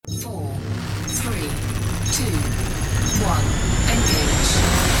4, 3, 2, 1, engage.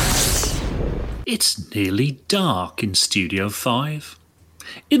 It's nearly dark in Studio 5.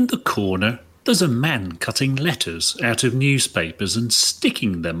 In the corner, there's a man cutting letters out of newspapers and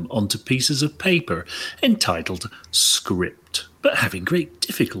sticking them onto pieces of paper entitled script, but having great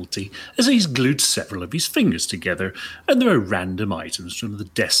difficulty as he's glued several of his fingers together and there are random items from the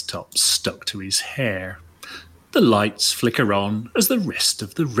desktop stuck to his hair. The lights flicker on as the rest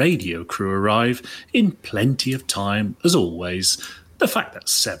of the radio crew arrive in plenty of time, as always. The fact that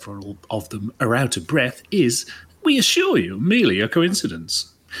several of them are out of breath is, we assure you, merely a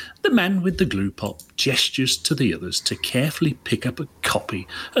coincidence. The man with the glue pot gestures to the others to carefully pick up a copy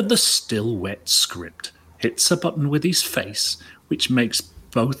of the still wet script, hits a button with his face, which makes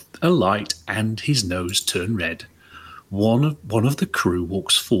both a light and his nose turn red. One of the crew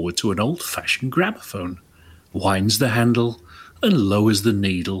walks forward to an old-fashioned gramophone, winds the handle and lowers the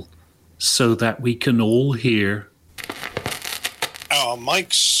needle so that we can all hear. Our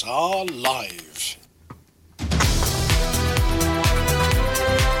mics are live.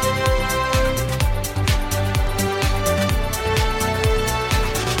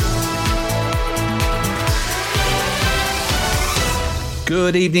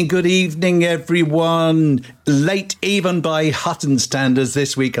 Good evening, everyone. Late even by Hutton standards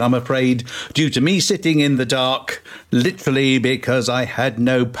this week, I'm afraid, due to me sitting in the dark, literally because I had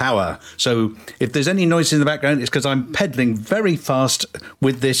no power. So if there's any noise in the background, it's because I'm pedaling very fast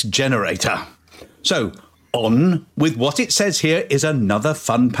with this generator. So on with what it says here is another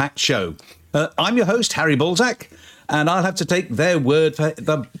fun-packed show. I'm your host, Harry Balzac, and I'll have to take their word for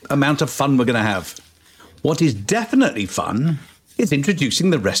the amount of fun we're going to have. What is definitely fun is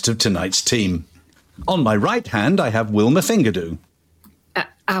introducing the rest of tonight's team. On my right hand, I have Wilma Fingerdo.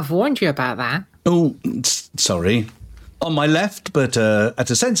 I've warned you about that. Oh, sorry. On my left, but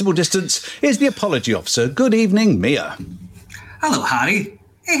at a sensible distance, is the apology officer. Good evening, Mia. Hello, Harry.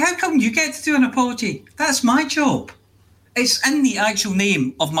 Hey, how come you get to do an apology? That's my job. It's in the actual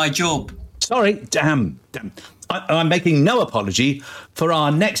name of my job. Sorry, damn. I'm making no apology for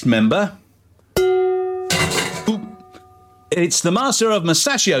our next member. It's the master of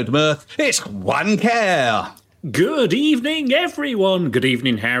mustachioed mirth. It's Juan Care. Good evening, everyone. Good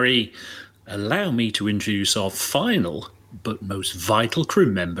evening, Harry. Allow me to introduce our final but most vital crew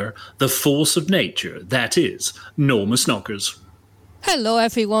member, the force of nature, that is, Norma Snockers. Hello,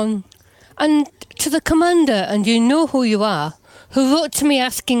 everyone. And to the commander, and you know who you are, who wrote to me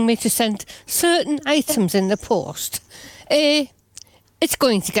asking me to send certain items in the post. It's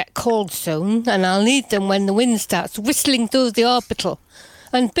going to get cold soon, and I'll need them when the wind starts whistling through the orbital.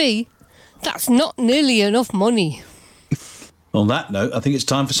 And B, that's not nearly enough money. On that note, I think it's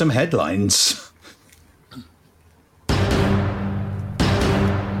time for some headlines.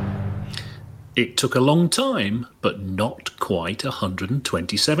 It took a long time, but not quite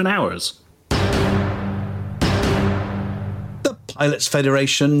 127 hours. The Pilots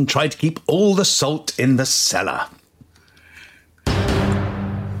Federation tried to keep all the salt in the cellar.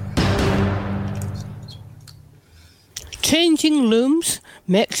 Changing looms,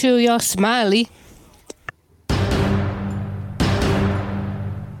 make sure you're smiley.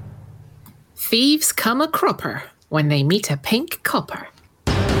 Thieves come a cropper when they meet a pink copper.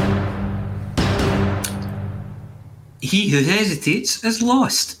 He who hesitates is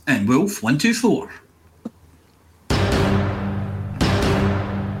lost in Wolf 124.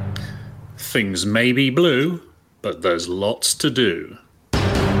 Things may be blue, but there's lots to do.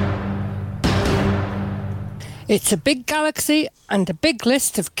 It's a big galaxy and a big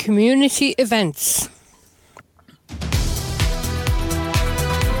list of community events.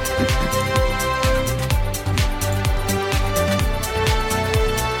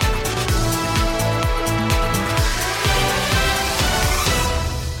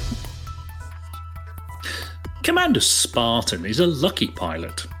 Commander Spartan is a lucky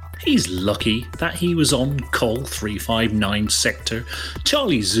pilot. He's lucky that he was on Col 359 Sector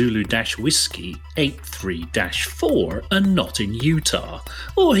Charlie Zulu-Whiskey 83-4 and not in Utah,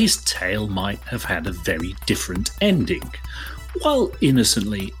 or his tale might have had a very different ending. While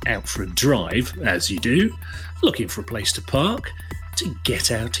innocently out for a drive, as you do, looking for a place to park, to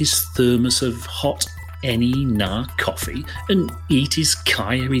get out his thermos of hot coffee and eat his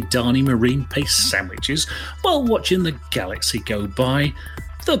Kyrie marine paste sandwiches while watching the galaxy go by,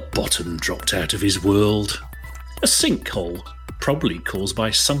 the bottom dropped out of his world. A sinkhole, probably caused by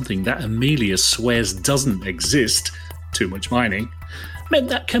something that Amelia swears doesn't exist, too much mining, meant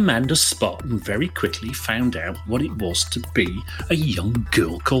that Commander Spartan very quickly found out what it was to be a young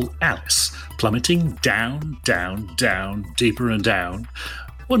girl called Alice, plummeting down, down, down, deeper and down,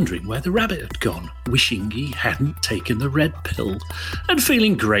 wondering where the rabbit had gone, wishing he hadn't taken the red pill, and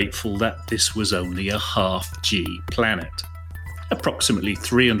feeling grateful that this was only a half-G planet. Approximately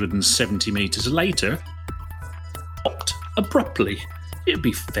 370 metres later, stopped abruptly. It'd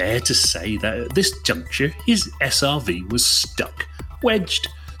be fair to say that at this juncture his SRV was stuck, wedged,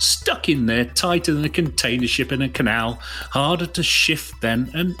 stuck in there tighter than a container ship in a canal, harder to shift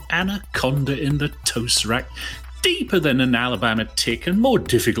than an anaconda in the toast rack, deeper than an Alabama tick, and more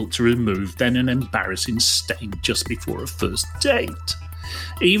difficult to remove than an embarrassing stain just before a first date.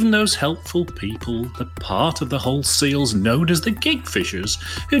 Even those helpful people, the part of the whole SEALs known as the Gigfishers,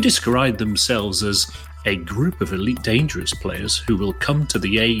 who describe themselves as a group of elite dangerous players who will come to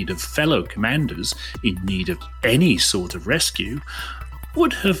the aid of fellow commanders in need of any sort of rescue,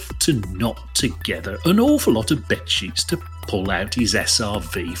 would have to knot together an awful lot of bedsheets to pull out his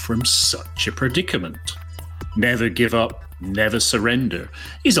SRV from such a predicament. Never give up, never surrender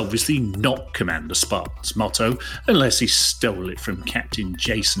is obviously not Commander Spartan's motto, unless he stole it from Captain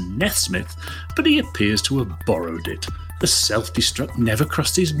Jason Nesmith, but he appears to have borrowed it. The self-destruct never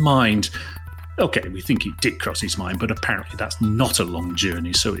crossed his mind. Okay, we think it did cross his mind, but apparently that's not a long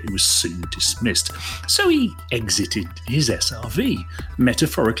journey, so it was soon dismissed. So he exited his SRV,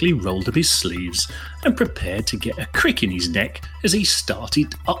 metaphorically rolled up his sleeves, and prepared to get a crick in his neck as he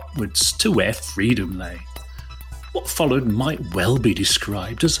started upwards to where freedom lay. What followed might well be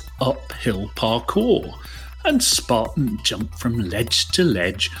described as uphill parkour, and Spartan jumped from ledge to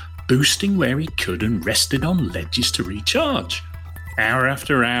ledge, boosting where he could and rested on ledges to recharge. Hour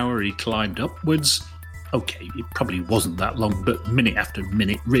after hour he climbed upwards. Okay, it probably wasn't that long, but minute after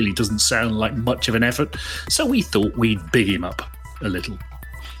minute really doesn't sound like much of an effort, so we thought we'd big him up a little.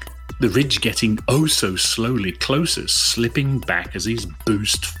 The ridge getting oh so slowly closer, slipping back as his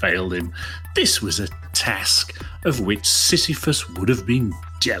boost failed him. This was a task of which Sisyphus would have been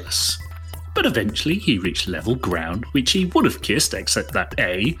jealous. But eventually he reached level ground, which he would have kissed, except that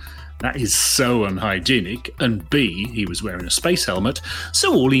A, that is so unhygienic, and B, he was wearing a space helmet,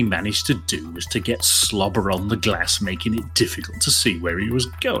 so all he managed to do was to get slobber on the glass, making it difficult to see where he was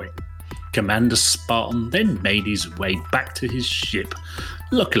going. Commander Spartan then made his way back to his ship,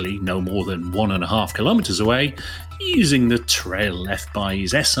 luckily no more than 1.5 kilometres away, using the trail left by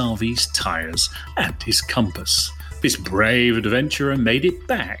his SRV's tyres and his compass. This brave adventurer made it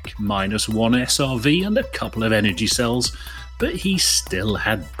back, minus 1 SRV and a couple of energy cells, but he still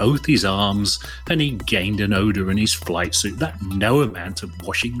had both his arms, and he gained an odour in his flight suit that no amount of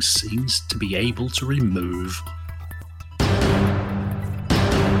washing seems to be able to remove.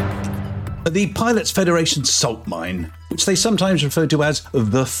 The Pilots Federation salt mine, which they sometimes refer to as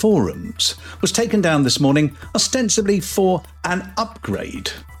the Forums, was taken down this morning ostensibly for an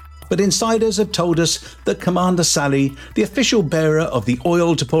upgrade. But insiders have told us that Commander Sally, the official bearer of the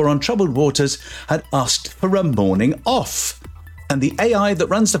oil to pour on troubled waters, had asked for a morning off. And the AI that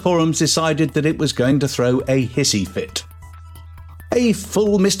runs the forums decided that it was going to throw a hissy fit. A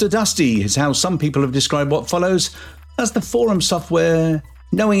full Mr. Dusty is how some people have described what follows, as the forum software,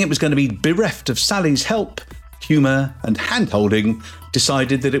 knowing it was going to be bereft of Sally's help, humour and hand-holding,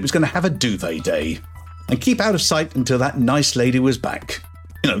 decided that it was going to have a duvet day and keep out of sight until that nice lady was back.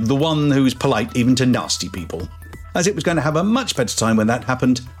 You know, the one who's polite even to nasty people, as it was going to have a much better time when that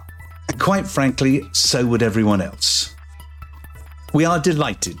happened, and quite frankly, so would everyone else. We are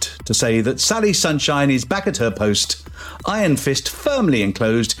delighted to say that Sally Sunshine is back at her post, iron fist firmly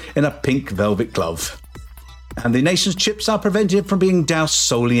enclosed in a pink velvet glove. And the nation's chips are prevented from being doused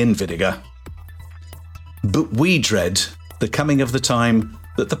solely in vinegar. But we dread the coming of the time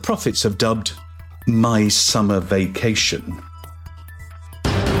that the prophets have dubbed my summer vacation.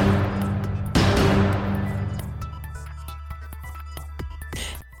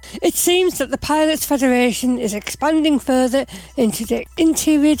 It seems that the Pilots Federation is expanding further into the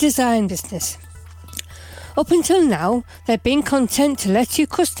interior design business. Up until now, they've been content to let you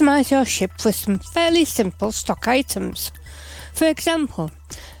customise your ship with some fairly simple stock items. For example,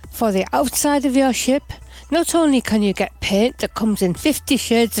 for the outside of your ship, not only can you get paint that comes in 50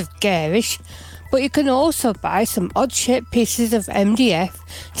 shades of garish, but you can also buy some odd-shaped pieces of MDF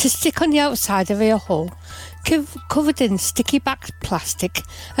to stick on the outside of your hull, covered in sticky-backed plastic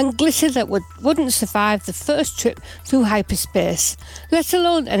and glitter that wouldn't survive the first trip through hyperspace, let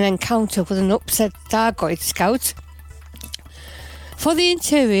alone an encounter with an upset Thargoid scout. For the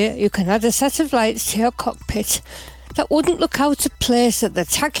interior, you can add a set of lights to your cockpit that wouldn't look out of place at the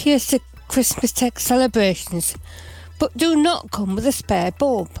tackiest Christmas tech celebrations, but do not come with a spare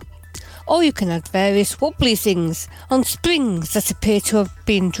bulb. Or you can add various wobbly things on springs that appear to have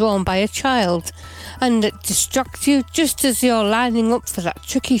been drawn by a child and that distract you just as you're lining up for that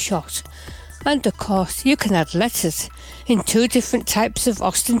tricky shot. And of course, you can add letters in 2 different types of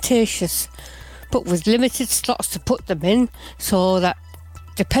ostentatious, but with limited slots to put them in, so that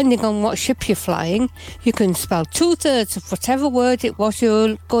depending on what ship you're flying, you can spell 2/3 of whatever word it was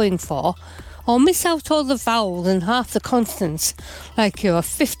you're going for, or miss out all the vowels and half the consonants, like you're a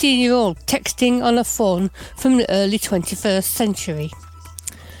 15-year-old texting on a phone from the early 21st century.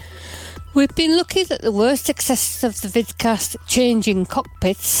 We've been lucky that the worst excesses of the vidcast changing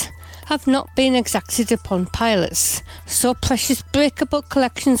cockpits have not been exacted upon pilots, so precious breakable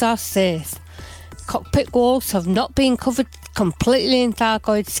collections are safe. Cockpit walls have not been covered completely in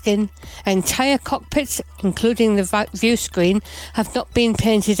Thargoid skin. Entire cockpits, including the view screen, have not been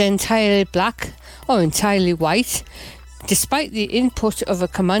painted entirely black or entirely white, despite the input of a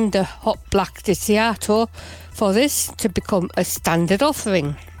Commander Hot Black Diciato for this to become a standard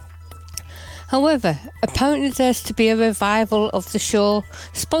offering. However, apparently there's to be a revival of the show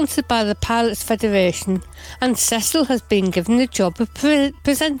sponsored by the Pilots Federation, and Cecil has been given the job of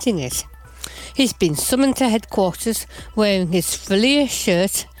presenting it. He's been summoned to headquarters wearing his frilliest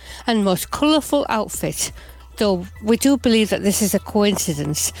shirt and most colourful outfit, though we do believe that this is a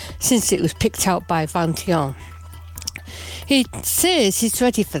coincidence since it was picked out by Van Tion. He says he's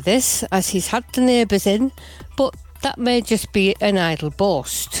ready for this as he's had the neighbours in, but that may just be an idle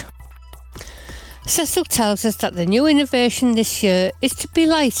boast. Cecil tells us that the new innovation this year is to be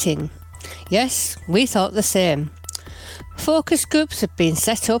lighting. Yes, we thought the same. Focus groups have been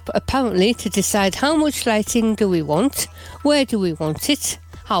set up apparently to decide how much lighting do we want, where do we want it,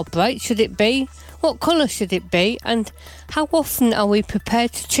 how bright should it be, what colour should it be, and how often are we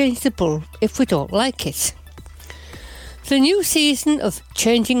prepared to change the bulb if we don't like it. The new season of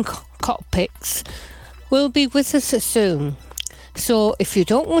changing cockpits will be with us soon. So if you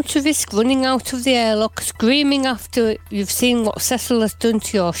don't want to risk running out of the airlock screaming after you've seen what Cecil has done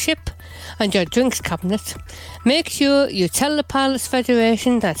to your ship and your drinks cabinet, make sure you tell the Pilots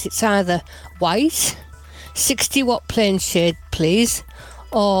Federation that it's either white, 60-watt plain shade please,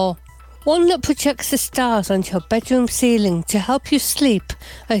 or one that projects the stars onto your bedroom ceiling to help you sleep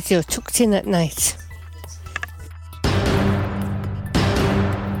as you're tucked in at night.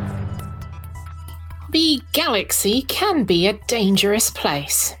 The galaxy can be a dangerous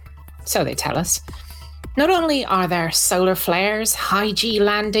place, so they tell us. Not only are there solar flares, high-G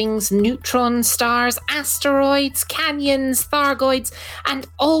landings, neutron stars, asteroids, canyons, Thargoids, and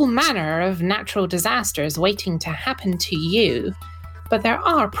all manner of natural disasters waiting to happen to you, but there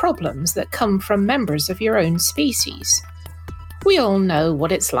are problems that come from members of your own species. We all know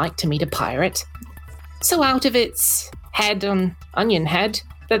what it's like to meet a pirate. So out of its head on Onion Head,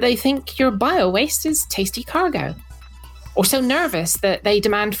 that they think your bio-waste is tasty cargo. Or so nervous that they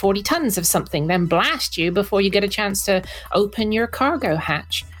demand 40 tons of something, then blast you before you get a chance to open your cargo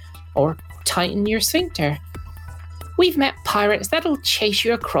hatch or tighten your sphincter. We've met pirates that'll chase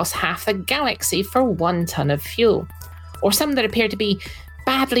you across half the galaxy for 1 ton of fuel. Or some that appear to be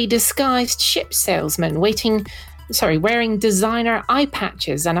badly disguised ship salesmen wearing designer eye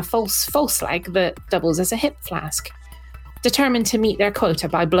patches and a false leg that doubles as a hip flask, determined to meet their quota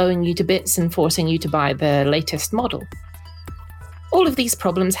by blowing you to bits and forcing you to buy the latest model. All of these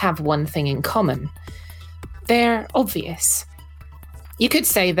problems have one thing in common. They're obvious. You could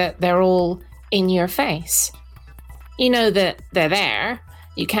say that they're all in your face. You know that they're there.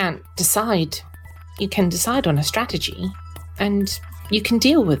 You can't decide. You can decide on a strategy, and you can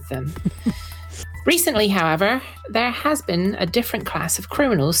deal with them. Recently, however, there has been a different class of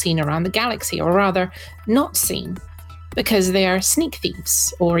criminals seen around the galaxy, or rather, not seen, because they are sneak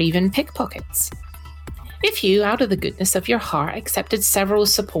thieves or even pickpockets. If you, out of the goodness of your heart, accepted several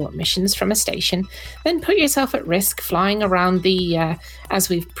support missions from a station, then put yourself at risk flying around the, as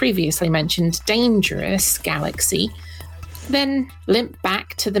we've previously mentioned, dangerous galaxy, then limp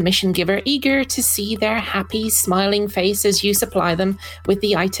back to the mission giver, eager to see their happy, smiling face as you supply them with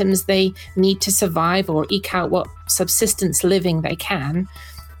the items they need to survive or eke out what subsistence living they can,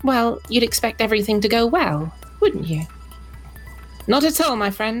 well, you'd expect everything to go well, wouldn't you? Not at all, my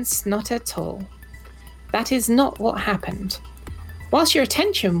friends, not at all. That is not what happened. Whilst your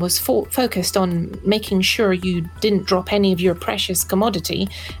attention was focused on making sure you didn't drop any of your precious commodity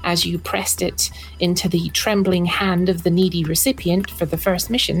as you pressed it into the trembling hand of the needy recipient for the first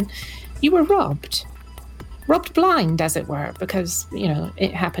mission, you were robbed. Robbed blind, as it were, because,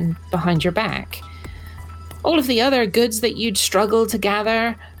 it happened behind your back. All of the other goods that you'd struggled to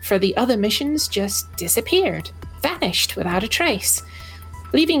gather for the other missions just disappeared. Vanished without a trace.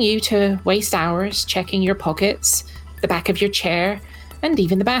 leaving you to waste hours checking your pockets, the back of your chair, and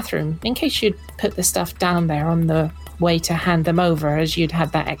even the bathroom, in case you'd put the stuff down there on the way to hand them over as you'd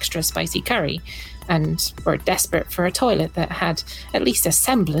had that extra spicy curry and were desperate for a toilet that had at least a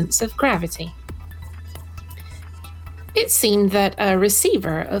semblance of gravity. It seemed that a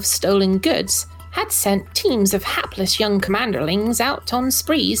receiver of stolen goods had sent teams of hapless young commanderlings out on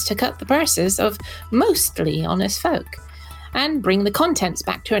sprees to cut the purses of mostly honest folk and bring the contents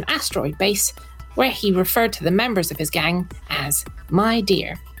back to an asteroid base where he referred to the members of his gang as "my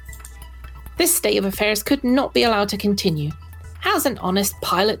dear." This state of affairs could not be allowed to continue. How's an honest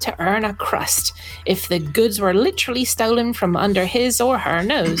pilot to earn a crust if the goods were literally stolen from under his or her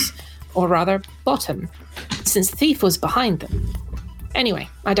nose, or rather bottom, since the thief was behind them? Anyway,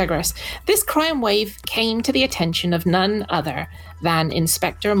 I digress. This crime wave came to the attention of none other than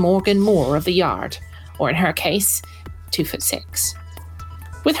Inspector Morgan Moore of the Yard, or in her case, 2'6".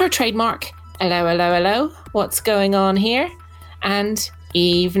 With her trademark, "Hello, hello, hello, what's going on here?" and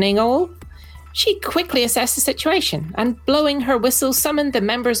 "Evening all," she quickly assessed the situation and, blowing her whistle, summoned the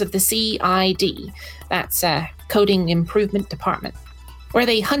members of the CID, that's Coding Improvement Department, where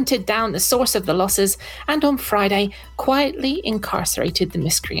they hunted down the source of the losses and on Friday quietly incarcerated the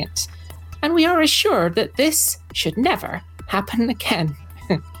miscreant. And we are assured that this should never happen again.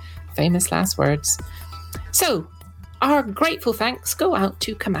 Famous last words. So, our grateful thanks go out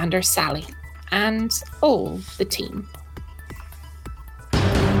to Commander Sally and all the team.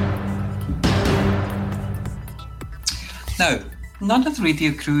 Now, none of the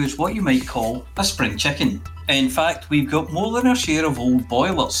radio crew is what you might call a spring chicken. In fact, we've got more than our share of old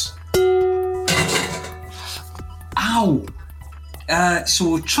boilers. Ow!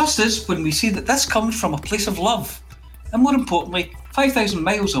 So trust us when we say that this comes from a place of love. And more importantly, 5,000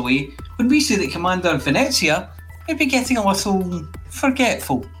 miles away, when we say that Commander Venezia may be getting a little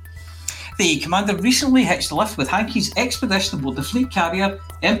forgetful. The Commander recently hitched a lift with Hankey's expedition aboard the fleet carrier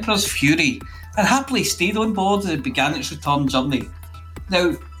Emperor's Fury and happily stayed on board as it began its return journey.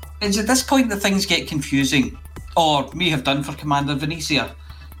 Now, it's at this point that things get confusing, or may have done for Commander Venezia,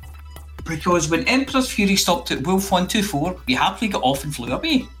 because when Emperor's Fury stopped at Wolf 124, we happily got off and flew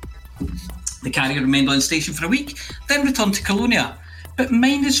away. The carrier remained on station for a week, then returned to Colonia, but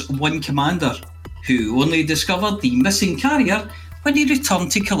minus one commander, who only discovered the missing carrier when he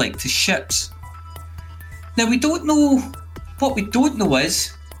returned to collect his ships. Now, what we don't know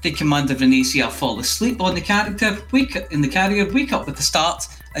is, did Commander Venezia fall asleep on the carrier, wake up at the start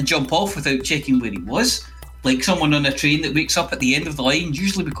and jump off without checking where he was, like someone on a train that wakes up at the end of the line,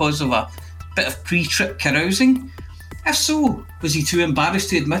 usually because of a bit of pre-trip carousing? If so, was he too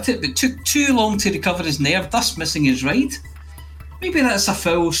embarrassed to admit it, but took too long to recover his nerve, thus missing his ride? Maybe that's a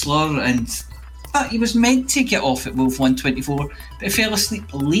foul slur and that he was meant to get off at Wolf 124, but fell asleep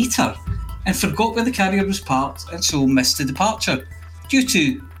later and forgot where the carrier was parked and so missed the departure due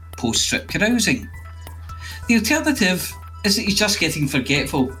to post-trip carousing. The alternative is that he's just getting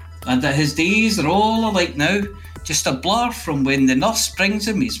forgetful and that his days are all alike now, just a blur from when the nurse brings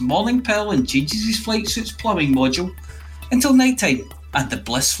him his morning pill and changes his flight suit's plumbing module until night time and the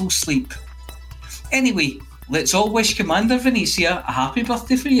blissful sleep. Anyway, let's all wish Commander Venezia a happy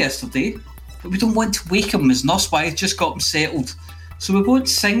birthday for yesterday, but we don't want to wake him as Nurse Wise just got him settled, so we won't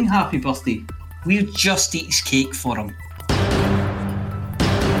sing happy birthday. We'll just eat his cake for him.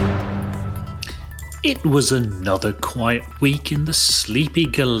 It was another quiet week in the sleepy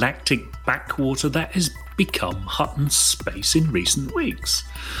galactic backwater that has become Hutton space in recent weeks.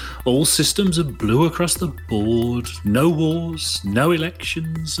 All systems are blue across the board, no wars, no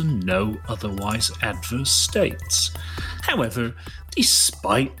elections, and no otherwise adverse states. However,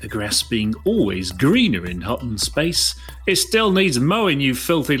 despite the grass being always greener in Hutton space, it still needs mowing, you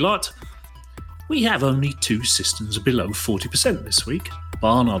filthy lot. We have only 2 systems below 40% this week.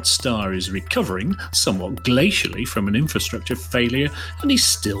 Barnard Star is recovering somewhat glacially from an infrastructure failure and is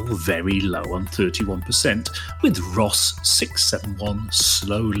still very low on 31%, with Ross 671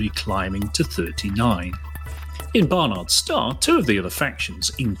 slowly climbing to 39. In Barnard Star, 2 of the other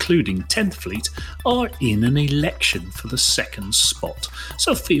factions, including 10th Fleet, are in an election for the 2nd spot,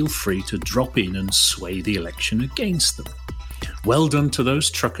 so feel free to drop in and sway the election against them. Well done to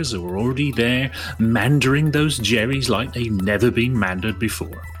those truckers who are already there, mandering those jerrys like they've never been mandered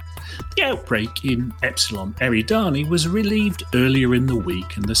before. The outbreak in Epsilon Eridani was relieved earlier in the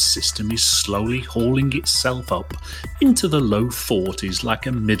week, and the system is slowly hauling itself up into the low 40s like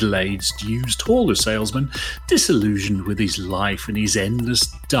a middle-aged used hauler salesman disillusioned with his life and his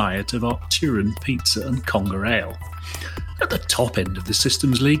endless diet of Arcturan pizza and conger ale. At the top end of the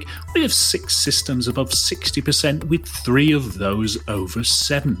Systems League, we have 6 systems above 60%, with 3 of those over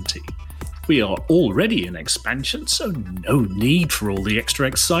 70. We are already in expansion, so no need for all the extra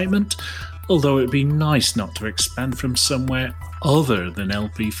excitement, although it'd be nice not to expand from somewhere other than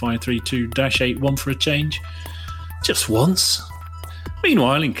LP 532-81 for a change. Just once.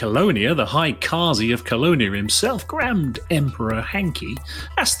 Meanwhile, in Colonia, the High Kazi of Colonia himself, Grand Emperor Hanky,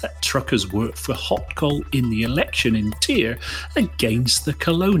 asked that truckers work for Hot Coal in the election in Tyr against the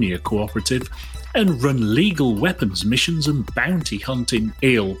Colonia Cooperative and run legal weapons missions and bounty hunt in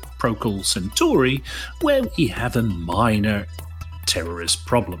Il Procol Centauri, where we have a minor terrorist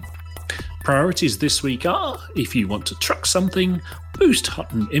problem. Priorities this week are, if you want to truck something, boost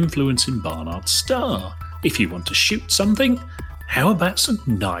Hutton influence in Barnard Star. If you want to shoot something, how about some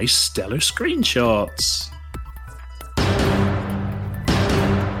nice stellar screenshots?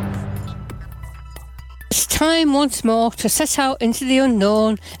 It's time once more to set out into the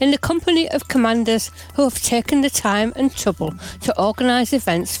unknown in the company of commanders who have taken the time and trouble to organise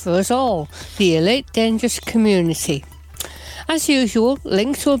events for us all, the Elite Dangerous community. As usual,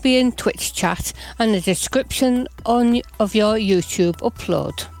 links will be in Twitch chat and the description of your YouTube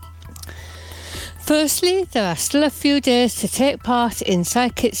upload. Firstly, there are still a few days to take part in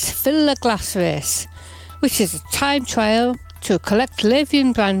Psychit's Fill the Glass race, which is a time trial to collect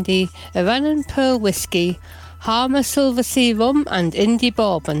Lavian brandy, Iran Pearl whiskey, Harmer Silver Sea rum and Indie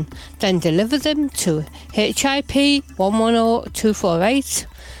bourbon, then deliver them to HIP 110248.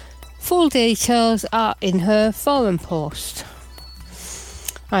 Full details are in her forum post.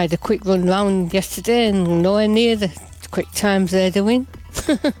 I had a quick run round yesterday and nowhere near the quick times they're doing.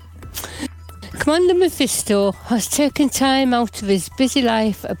 Commander Mephisto has taken time out of his busy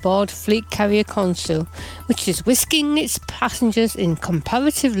life aboard Fleet Carrier Consul, which is whisking its passengers in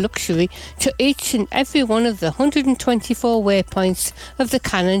comparative luxury to each and every one of the 124 waypoints of the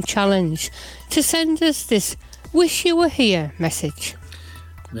Cannon Challenge, to send us this "Wish You Were Here" message.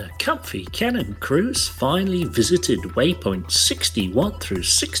 The comfy Cannon cruise finally visited waypoint 61 through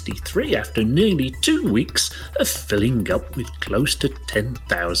 63 after nearly 2 weeks of filling up with close to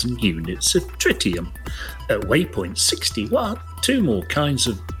 10,000 units of tritium. At waypoint 61, 2 more kinds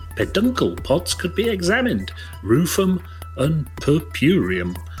of peduncle pods could be examined, rufum and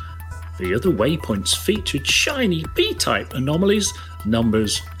purpurium. The other waypoints featured shiny B-type anomalies,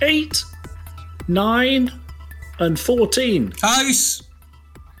 numbers 8, 9 and 14. House!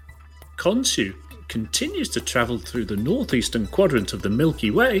 Khonshu continues to travel through the northeastern quadrant of the Milky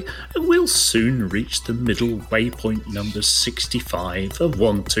Way and will soon reach the middle waypoint number 65 of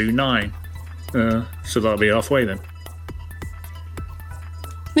 129. So that'll be halfway then.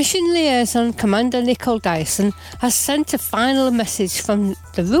 Mission Liaison Commander Nicole Dyson has sent a final message from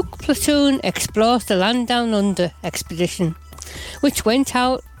the Rook Platoon Explores the Land Down Under expedition, which went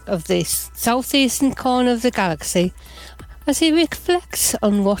out of the southeastern corner of the galaxy, as he reflects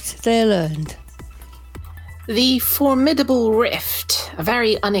on what they learned. The Formidable Rift, a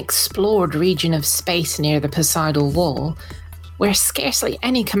very unexplored region of space near the Poseidal Wall, where scarcely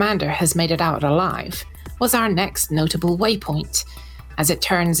any commander has made it out alive, was our next notable waypoint. As it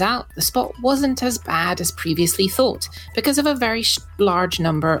turns out, the spot wasn't as bad as previously thought because of a very large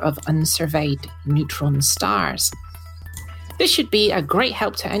number of unsurveyed neutron stars. This should be a great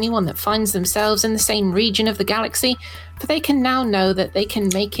help to anyone that finds themselves in the same region of the galaxy, for they can now know that they can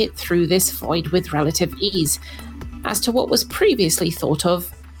make it through this void with relative ease, as to what was previously thought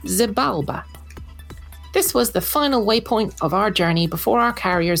of Xibalba. This was the final waypoint of our journey before our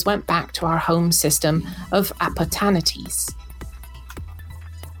carriers went back to our home system of Apotanites.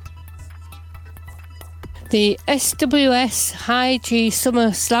 The SWS High G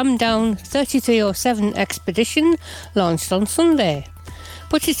Summer Slamdown 3307 expedition launched on Sunday,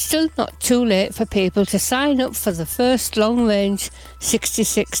 but it's still not too late for people to sign up for the first long-range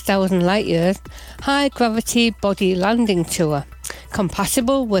 66,000 light-year high-gravity body landing tour,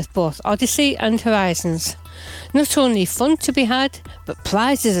 compatible with both Odyssey and Horizons. Not only fun to be had, but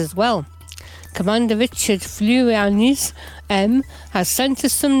prizes as well. Commander Richard Flurianis M has sent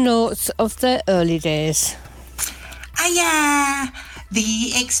us some notes of their early days.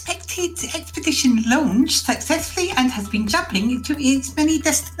 The expected expedition launched successfully and has been jumping to its many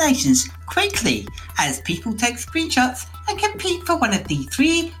destinations quickly as people take screenshots and compete for one of the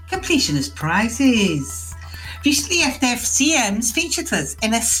 3 completionist prizes. Recently, FFCMs featured us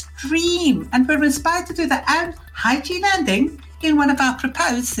in a stream and were inspired to do their own high-G landing in one of our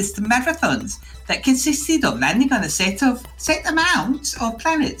proposed system marathons that consisted of landing on a set amount of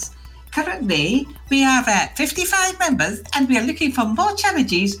planets. Currently, we are at 55 members and we are looking for more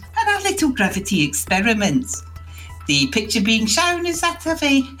challenges and our little gravity experiments. The picture being shown is that of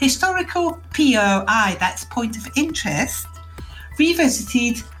a historical POI, that's point of interest,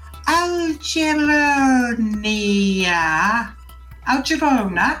 revisited Algerona,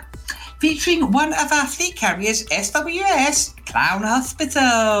 featuring one of our fleet carriers, SWS Clown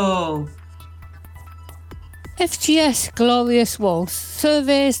Hospital. FGS Glorious Waltz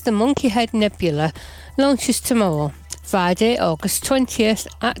surveys the Monkey Head Nebula launches tomorrow, Friday, August 20th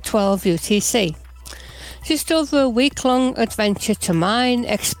at 12 UTC. Just over a week-long adventure to mine,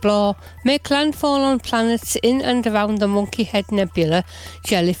 explore, make landfall on planets in and around the Monkey Head Nebula,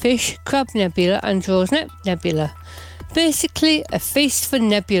 Jellyfish, Crab Nebula and Rose Nebula. Basically, a feast for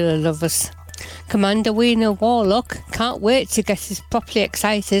nebula lovers. Commander Wiener Warlock can't wait to get us properly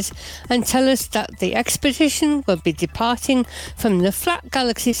excited and tell us that the expedition will be departing from the Flat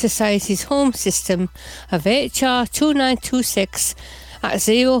Galaxy Society's home system of HR 2926 at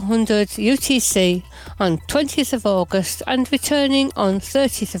 0100 UTC on 20th of August and returning on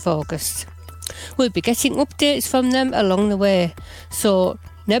 30th of August. We'll be getting updates from them along the way, so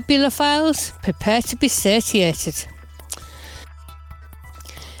Nebulophiles, prepare to be satiated.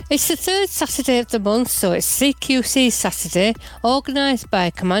 It's the third Saturday of the month, so it's CQC Saturday, organised by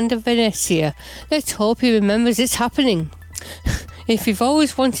Commander Venetia. Let's hope he remembers it's happening. If you've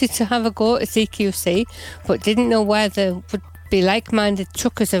always wanted to have a go at CQC, but didn't know where there would be like-minded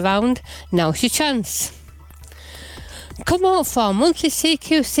truckers around, now's your chance. Come out for our monthly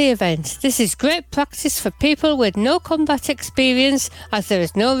CQC event. This is great practice for people with no combat experience, as there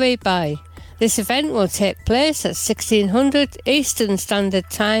is no rebuy. This event will take place at 1600 Eastern Standard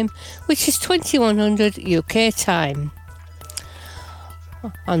Time, which is 2100 UK time.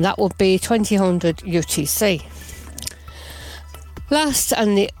 And that will be 2000 UTC. Last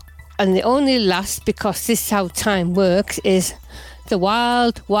and the only last, because this is how time works, is the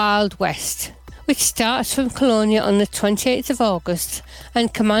Wild Wild West, which starts from Colonia on the 28th of August,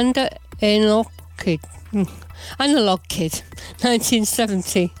 and Commander Analog Kid,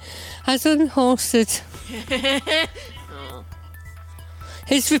 1970, has unholstered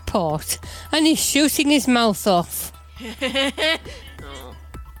his report, and he's shooting his mouth off.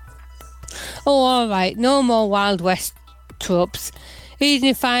 Oh, all right, no more Wild West tropes, even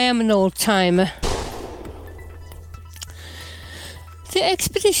if I am an old-timer. The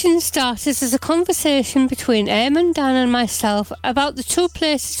expedition started as a conversation between Eamon, Dan and myself about the two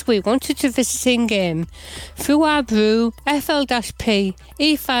places we wanted to visit in-game, through our brew FL-P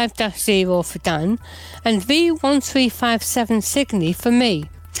E5-0 for Dan and V1357 Cygni for me.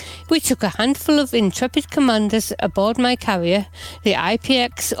 We took a handful of intrepid commanders aboard my carrier, the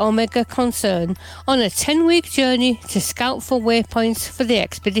IPX Omega Concern, on a 10-week journey to scout for waypoints for the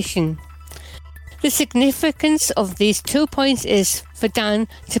expedition. The significance of these 2 points is for Dan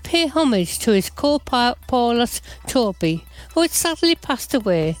to pay homage to his co-pilot Toby, who had sadly passed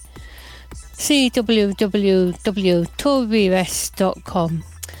away. See www.tobyrest.com.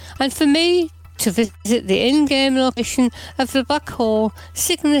 And for me to visit the in-game location of the Black Hole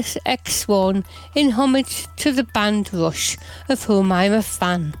Cygnus X1 in homage to the band Rush, of whom I'm a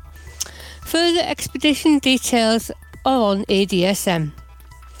fan. Further expedition details are on ADSM.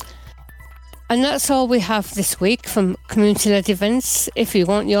 And that's all we have this week from community-led events. If you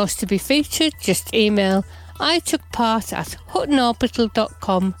want yours to be featured, just email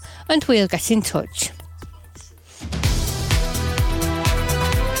itookpart@huttonorbital.com and we'll get in touch.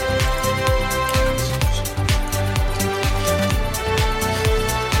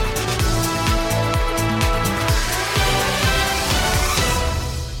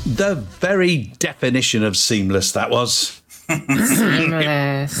 The very definition of seamless that was.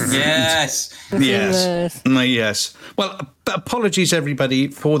 Seamless. Yes. Yes. Well, apologies everybody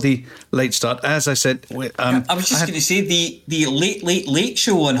for the late start. As I said, I was just going to say the late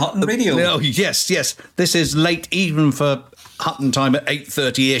show on Hutton Radio. Oh yes. This is late even for Hutton time at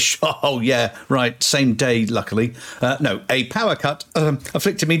 8:30ish. Oh yeah, right. Same day, luckily. No, a power cut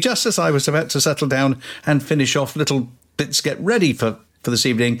afflicted me just as I was about to settle down and finish off little bits, get ready for this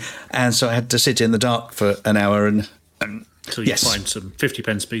evening, and so I had to sit in the dark for an hour and. So you find some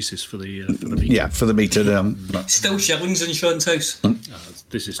 50p pieces for the meter. Yeah, for the meter. Still shillings in Sean's house.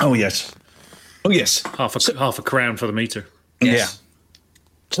 This is Oh yes. half a crown for the meter. Yes. Yeah.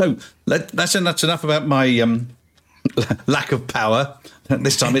 So that's enough about my lack of power.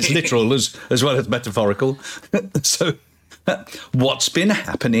 This time it's literal as well as metaphorical. So, what's been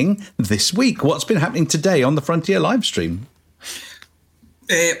happening this week? What's been happening today on the Frontier live stream?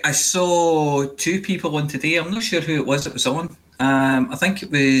 I saw two people on today. I'm not sure who it was on. I think it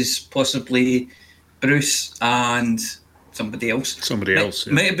was possibly Bruce and somebody else. Somebody else,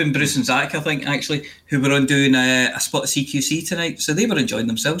 yeah. Might have been Bruce and Zach, I think, actually, who were on doing a spot of CQC tonight. So they were enjoying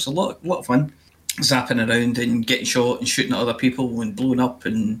themselves. A lot of fun. Zapping around and getting shot and shooting at other people and blowing up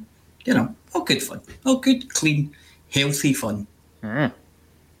and, all good fun. All good, clean, healthy fun.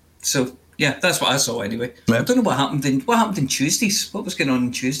 So, yeah, that's what I saw anyway. Yeah. I don't know what happened in Tuesdays. What was going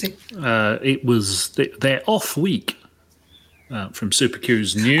on Tuesday? It was their off week from Super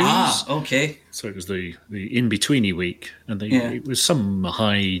Q's news. Ah, okay. So it was the in-betweeny week, and it was some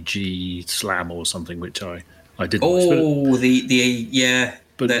high G slam or something, which I didn't watch. Oh,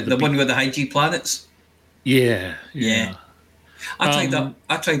 the one with the high G planets. Yeah. I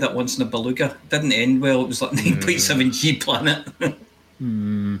tried that once in a beluga. Didn't end well. It was like 9.7 G planet.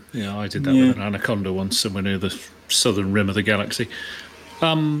 Yeah, I did that with an anaconda once somewhere near the southern rim of the galaxy.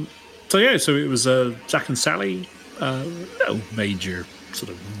 So it was Zach and Sally. No major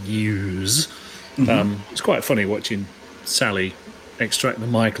sort of news. It's quite funny watching Sally extract the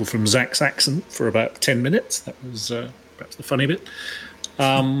Michael from Zach's accent for about 10 minutes. That was perhaps the funny bit.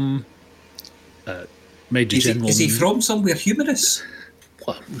 Major General. Is he from somewhere humorous?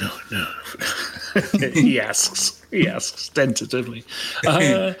 Well, no. he asks tentatively.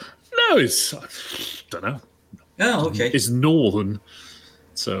 No, it's I don't know. Oh, okay. It's northern,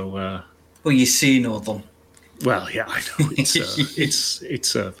 so. Well, you say northern. Well, yeah, I know.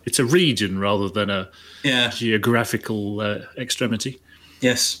 It's a region rather than a geographical extremity.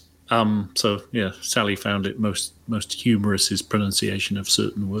 Yes. So yeah, Sally found it most humorous his pronunciation of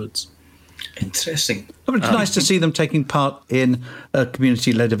certain words. Interesting. But it's nice to see them taking part in a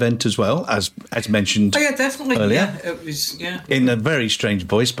community-led event as well, as mentioned. Oh yeah, definitely. Earlier. Yeah, it was. Yeah. In a very strange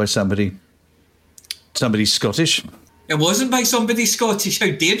voice by somebody Scottish. It wasn't by somebody Scottish.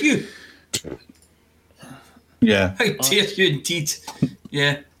 How dare you? Yeah. How dare you, indeed?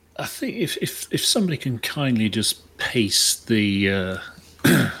 Yeah. I think if somebody can kindly just paste the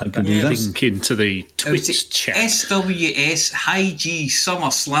link into the Twitch chat. SWS High G Summer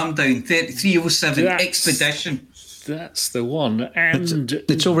Slamdown 3307 Expedition. That's the one, and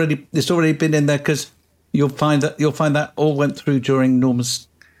it's already been in there because you'll find that all went through during Norma's.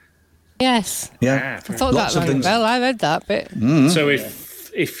 Yes. Yeah. I thought that rang a bell. I read that bit. So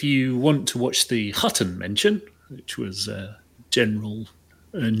if you want to watch the Hutton mention, which was General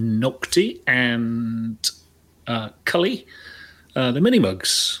Nocti and Cully, the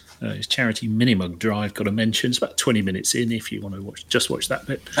Minimugs, his charity Minimug Drive got a mention. It's about 20 minutes in if you want to watch that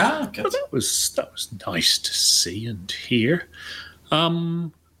bit. Good. But that was nice to see and hear.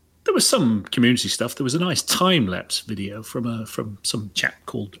 There was some community stuff. There was a nice time-lapse video from some chap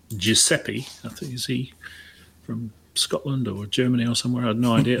called Giuseppe. I think is he from Scotland or Germany or somewhere. I had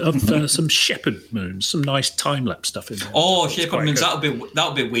no idea. Of some shepherd moons, some nice time-lapse stuff in there. Oh, shepherd moons.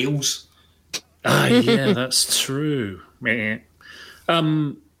 That'll be Wales. Ah, yeah, that's true.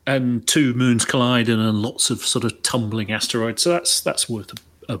 And two moons colliding and lots of sort of tumbling asteroids. So that's worth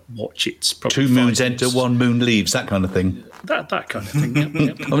a watch. It's probably 2 moons enter, 1 moon leaves, that kind of thing. That kind of thing.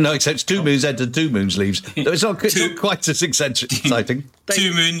 Yep. Oh no, except it's 2 moons enter, 2 moons leaves. No, it's not quite as exciting.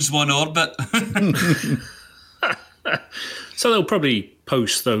 2 moons, 1 orbit. So they'll probably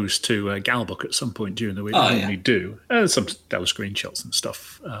post those to Galbook at some point during the week. They normally do. Some Dell screenshots and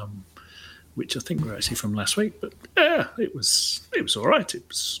stuff, which I think were actually from last week. But it was all right. It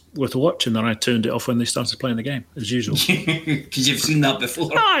was worth a watch. And then I turned it off when they started playing the game, as usual. Because you've seen that before.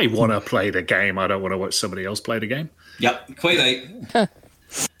 I want to play the game. I don't want to watch somebody else play the game. Yep, quite right.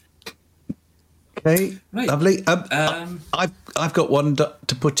 Okay, right. Lovely. I've got one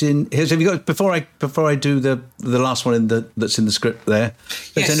to put in here. So have you got before I do the last one that's in the script there?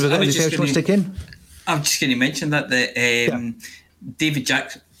 Yes, anything else you want to stick in? I'm just going to mention that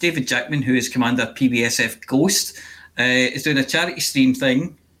David Jackman, who is commander of PBSF Ghost, is doing a charity stream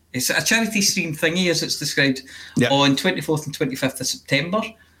thing. It's a charity stream thingy, as it's described, on 24th and 25th of September.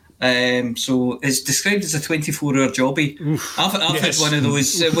 So it's described as a 24-hour jobby. I've had one of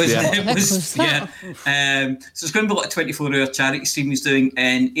those. So it's going to be like a 24-hour charity stream he's doing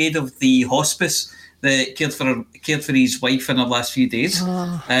in aid of the hospice that cared for his wife in her last few days.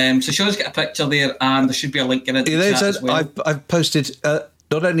 So Sean's got a picture there, and there should be a link in it. As well. I've posted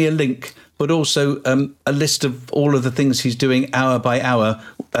not only a link, but also a list of all of the things he's doing hour by hour.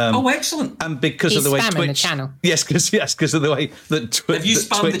 Excellent! And because he's of the way spamming Twitch, the channel. yes, because of the way that have you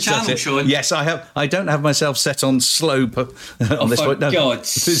spammed Twitch the channel, Sean? Yes, I have. I don't have myself set on slow on this point. No,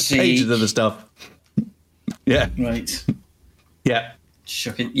 God's there's pages of the stuff. Yeah. Right. Yeah.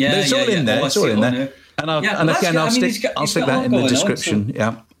 Shocking. Yeah, but it's all in there. It's all in there. And I'll stick that in the description.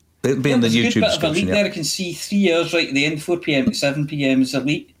 Yeah. It'll be in the YouTube description. Elite there. I can see 3 hours right at the end, 4 p.m. to 7 p.m. is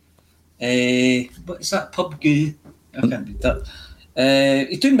Elite. What is that? PUBG. I can't read that.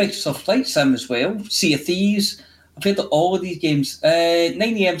 He's doing Microsoft Flight Sim as well. Sea of Thieves. I've heard of all of these games.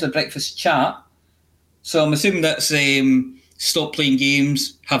 9am a breakfast chat. So I'm assuming that's stop playing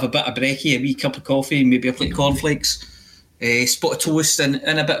games, have a bit of brekkie, a wee cup of coffee, maybe a plate of cornflakes, spot of toast, and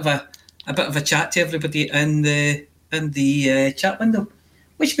a bit of a chat to everybody in the chat window,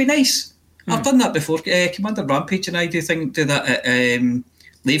 which would be nice. I've done that before. Commander Rampage and I do that at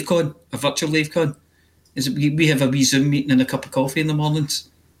LaveCon, a virtual LaveCon. We have a wee Zoom meeting and a cup of coffee in the mornings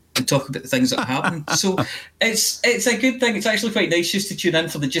and talk about the things that are happening. So it's a good thing. It's actually quite nice just to tune in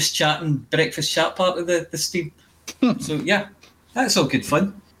for the just chatting breakfast chat part of the stream. So yeah, that's all good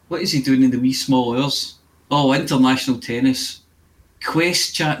fun. What is he doing in the wee small hours? Oh, international tennis,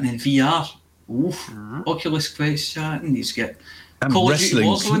 Quest chatting in VR. Oof, Oculus Quest chatting. He's got Call of Duty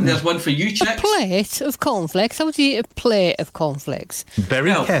Warzone. There's one for you, chicks. A plate of cornflakes. How would you eat a plate of cornflakes?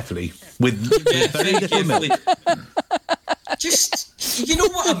 Very carefully, with very little milk. Just, you know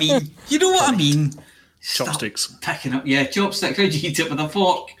what I mean. Chopsticks. Stop picking up, chopsticks. How'd you eat it with a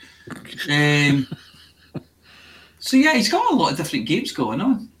fork? So yeah, he's got a lot of different games going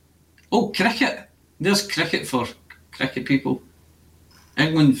on. Oh, cricket. There's cricket for cricket people.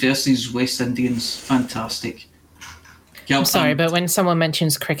 England versus West Indians. Fantastic. I'm sorry, but when someone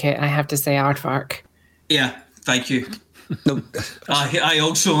mentions cricket, I have to say aardvark. Yeah, thank you. No. I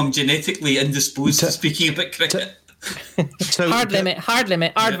also am genetically indisposed to speaking about cricket. So, hard limit,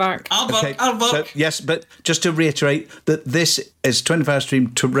 aardvark. Okay, Aardvark. so, yes, but just to reiterate that this is 24-hour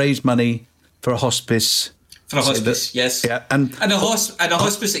stream to raise money for a hospice. For a hospice, yes. Yeah, and a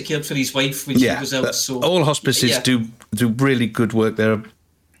hospice that cared for his wife when she was ill. So all hospices do really good work. They're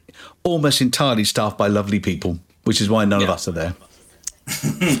almost entirely staffed by lovely people, which is why none of us are there.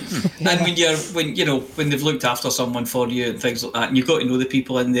 And when they've looked after someone for you and things like that, and you've got to know the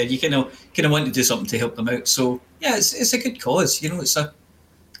people in there, you kind of want to do something to help them out. So yeah, it's a good cause. It's a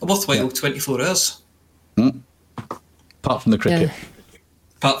worthwhile 24 hours. Apart from the cricket. Yeah.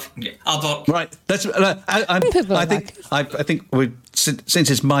 Right. That's. I think we since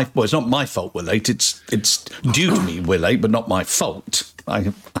it's it's not my fault we're late. It's due to me we're late, but not my fault.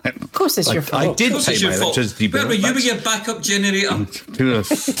 Of course, it's your fault. I did pay my electricity bill. Where were you with your backup generator?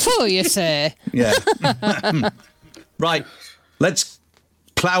 So you say. Yeah. Right. Let's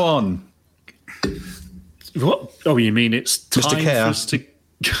plough on. What? Oh, you mean it's time Mr. Kerr. for us to...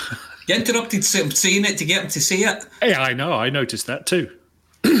 You interrupted saying it to get him to say it. Yeah, I know. I noticed that too.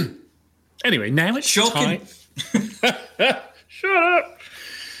 Anyway, now it's shocking. Shut up.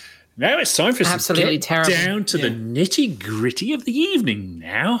 Now it's time for us to get terrible. down to the nitty-gritty of the evening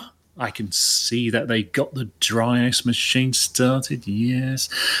now. I can see that they got the dry ice machine started, yes.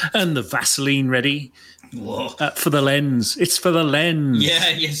 And the Vaseline ready. For the lens. It's for the lens. Yeah,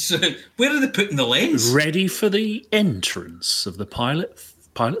 yes. Where are they putting the lens? Ready for the entrance of the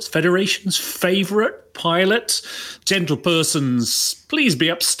Pilots Federation's favourite pilot. Gentlepersons, please be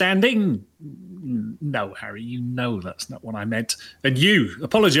upstanding. No, Harry, you know that's not what I meant. And you,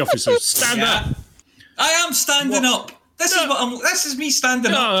 apology officer, stand up. I am standing up. This is me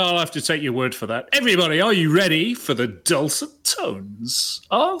standing up. I'll have to take your word for that. Everybody, are you ready for the dulcet tones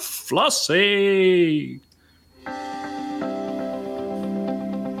of Flossie?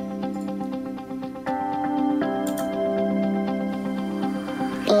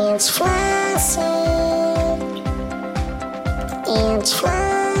 It's Flossie. It's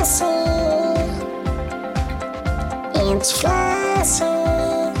Flossie. It's Flossie.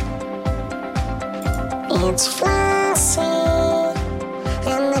 It's Flossie.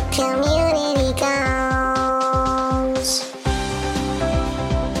 And the community goes.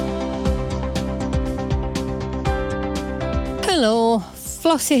 Hello,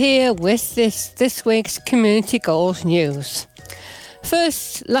 Flossie here with this week's Community Goals news.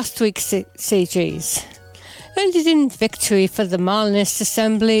 First, last week's CGs ended in victory for the Marlinist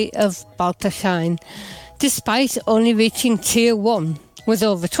Assembly of Baltasheim, despite only reaching Tier 1, with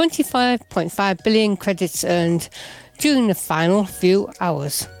over 25.5 billion credits earned during the final few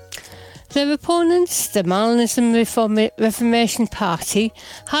hours. Their opponents, the Marlinism Reformation Party,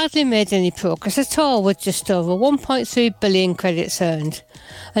 hardly made any progress at all, with just over 1.3 billion credits earned.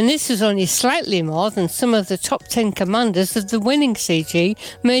 And this was only slightly more than some of the top 10 commanders of the winning CG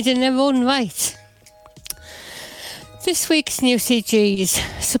made in their own right. This week's new CGs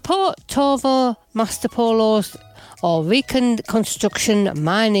support Torvo Masterpolo's or Reconstruction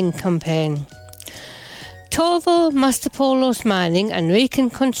Mining campaign. Torvo Masterpolo's Mining and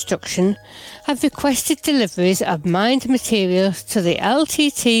Reconstruction have requested deliveries of mined materials to the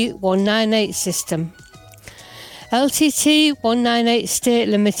LTT-198 system. LTT-198 State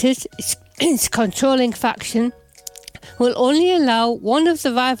Limited, its controlling faction, will only allow one of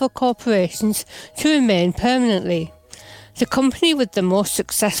the rival corporations to remain permanently. The company with the most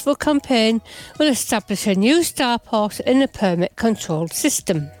successful campaign will establish a new starport in a permit-controlled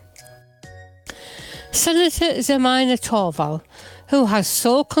system. Senator Zemina Torval, who has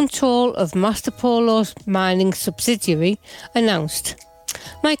sole control of Master Polo's mining subsidiary, announced,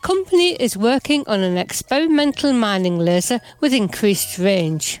 "My company is working on an experimental mining laser with increased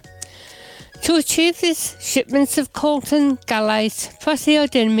range. To achieve this, shipments of coltan, gallite,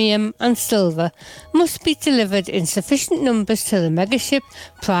 praseodymium and silver must be delivered in sufficient numbers to the megaship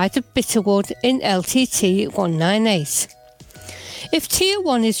Pride of Bitterwood in LTT 198. If Tier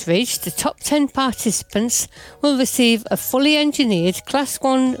 1 is reached, the top 10 participants will receive a fully engineered Class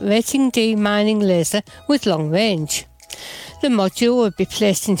 1 Rating D mining laser with long range. The module will be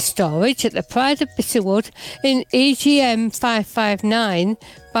placed in storage at the Pride of Bitterwood in EGM 559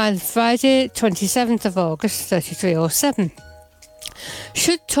 by Friday 27th of August 3307.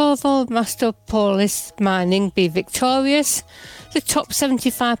 Should Torval Master Polis Mining be victorious, the top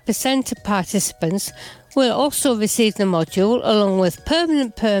 75% of participants will also receive the module along with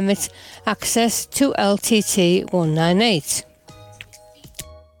permanent permit access to LTT 198.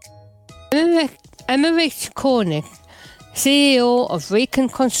 Emmerich Koenig, CEO of Recon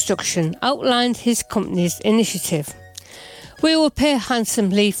Construction, outlined his company's initiative. "We will pay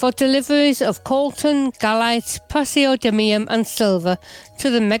handsomely for deliveries of coltan, gallite, praseodymium and silver to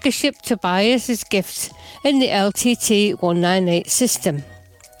the megaship Tobias's Gift in the LTT 198 system.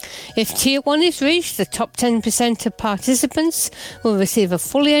 If Tier 1 is reached, the top 10% of participants will receive a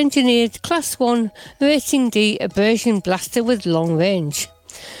fully engineered Class 1 Rating D abrasion blaster with long range.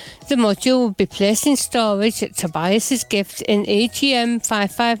 The module will be placed in storage at Tobias's Gift in EGM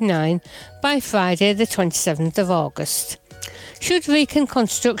 559 by Friday the 27th of August. Should Recon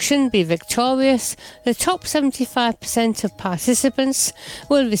Construction be victorious, the top 75% of participants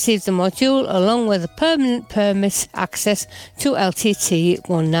will receive the module along with a permanent permit access to LTT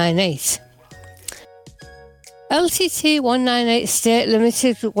 198. LTT 198 State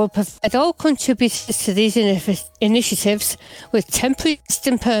Limited will provide all contributors to these initiatives with temporary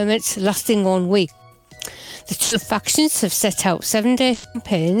system permits lasting 1 week. The two factions have set out 7-day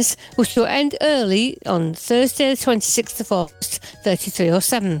campaigns which will end early on Thursday the 26th of August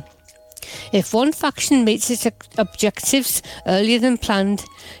 3307. If one faction meets its objectives earlier than planned,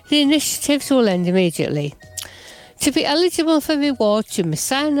 the initiatives will end immediately. To be eligible for rewards, you must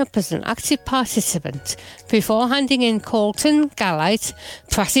sign up as an active participant before handing in coltan, gallite,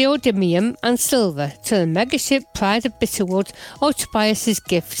 praseodymium and silver to the megaship Pride of Bitterwood or Tobias's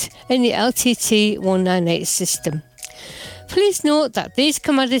Gift in the LTT 198 system. Please note that these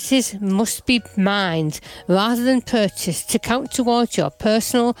commodities must be mined rather than purchased to count towards your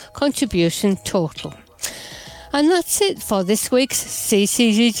personal contribution total." And that's it for this week's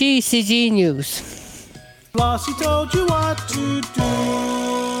CCGG News. Flossie told you what to do.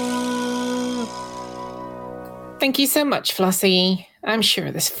 Thank you so much, Flossie. I'm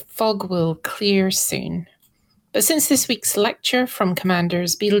sure this fog will clear soon. But since this week's lecture from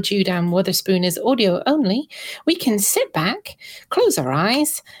Commanders Beetlejude and Witherspoon is audio only, we can sit back, close our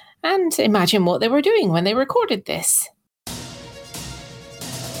eyes, and imagine what they were doing when they recorded this.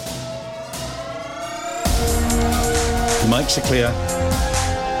 The mics are clear.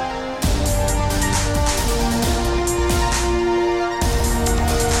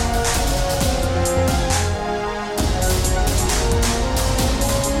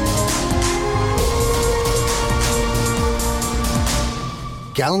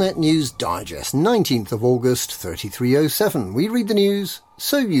 Galnet News Digest, 19th of August, 3307. We read the news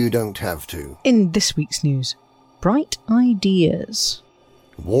so you don't have to. In this week's news, bright ideas.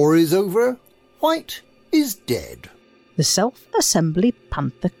 War is over, white is dead. The Self-Assembly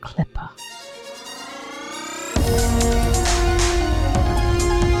Panther Clipper.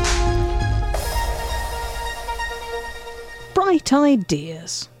 Bright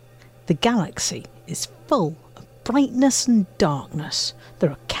ideas. The galaxy is full of brightness and darkness. There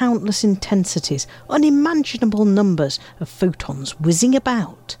are countless intensities, unimaginable numbers of photons whizzing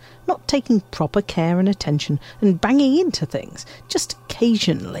about, not taking proper care and attention and banging into things. Just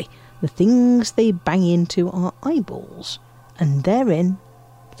occasionally, the things they bang into are eyeballs, and therein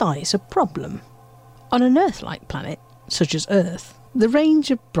lies a problem. On an Earth-like planet, such as Earth, the range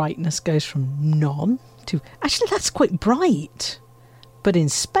of brightness goes from none to, actually that's quite bright. But in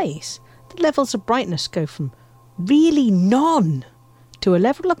space, the levels of brightness go from really none to a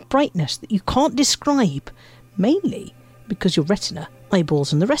level of brightness that you can't describe, mainly because your retina,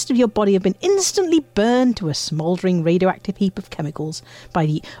 eyeballs and the rest of your body have been instantly burned to a smouldering radioactive heap of chemicals by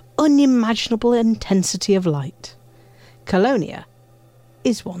the unimaginable intensity of light. Colonia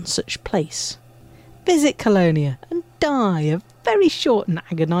is one such place. Visit Colonia and die a very short and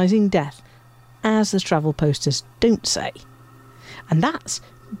agonising death, as the travel posters don't say. And that's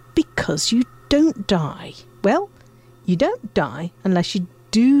because you don't die. Well, you don't die unless you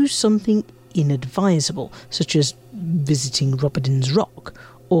do something inadvisable, such as visiting Robbins Rock,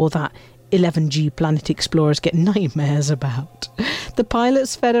 or that 11G planet explorers get nightmares about. The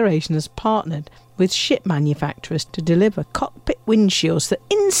Pilots Federation has partnered with ship manufacturers to deliver cockpit windshields that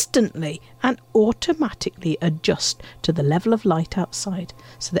instantly and automatically adjust to the level of light outside,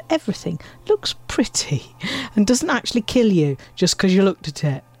 so that everything looks pretty and doesn't actually kill you just because you looked at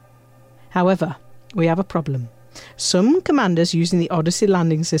it. However, we have a problem. Some commanders using the Odyssey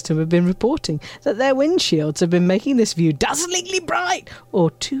landing system have been reporting that their windshields have been making this view dazzlingly bright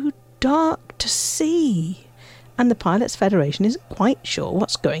or too dark to see. And the Pilots Federation isn't quite sure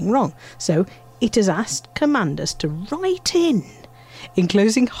what's going wrong, so it has asked commanders to write in,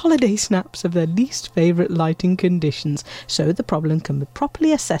 enclosing holiday snaps of their least favourite lighting conditions, so the problem can be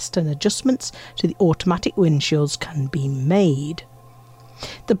properly assessed and adjustments to the automatic windshields can be made.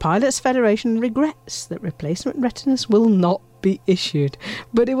 The Pilots Federation regrets that replacement retinas will not be issued,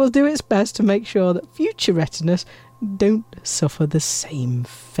 but it will do its best to make sure that future retinas don't suffer the same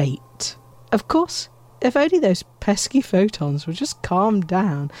fate. Of course, if only those pesky photons would just calm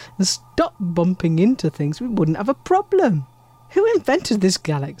down and stop bumping into things, we wouldn't have a problem. Who invented this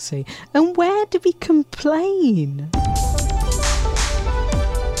galaxy, and where do we complain?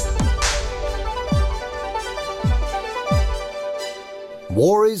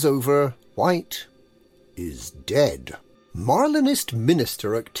 War is over, White is dead. Marlinist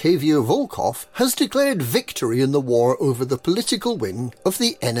minister Octavio Volkov has declared victory in the war over the political wing of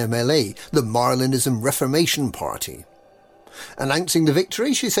the NMLA, the Marlinism Reformation Party. Announcing the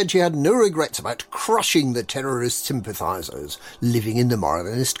victory, she said she had no regrets about crushing the terrorist sympathisers living in the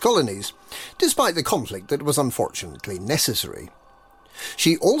Marlinist colonies, despite the conflict that was unfortunately necessary.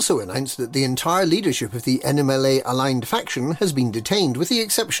 She also announced that the entire leadership of the NMLA-aligned faction has been detained, with the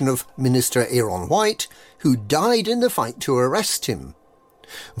exception of Minister Aaron White, who died in the fight to arrest him.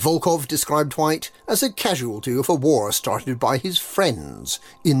 Volkov described White as a casualty of a war started by his friends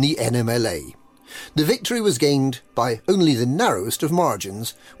in the NMLA. The victory was gained by only the narrowest of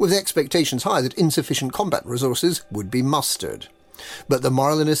margins, with expectations high that insufficient combat resources would be mustered. But the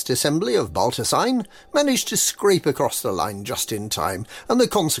Marlinist Assembly of Baltasine managed to scrape across the line just in time, and the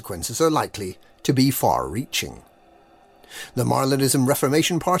consequences are likely to be far-reaching. The Marlinism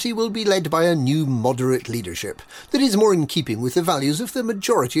Reformation Party will be led by a new moderate leadership that is more in keeping with the values of the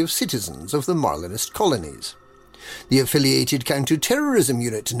majority of citizens of the Marlinist colonies. The affiliated counter-terrorism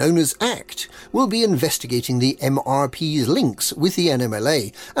unit known as ACT will be investigating the MRP's links with the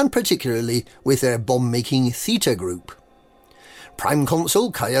NMLA, and particularly with their bomb-making Theta group. Prime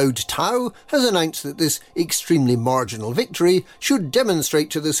Consul Coyote Tau has announced that this extremely marginal victory should demonstrate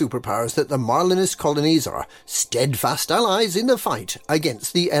to the superpowers that the Marlinist colonies are steadfast allies in the fight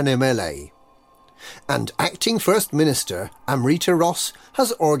against the NMLA. And Acting First Minister Amrita Ross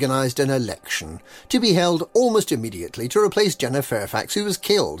has organised an election to be held almost immediately to replace Jenna Fairfax, who was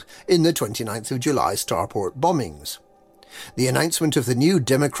killed in the 29th of July Starport bombings. The announcement of the new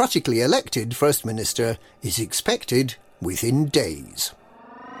democratically elected First Minister is expected within days.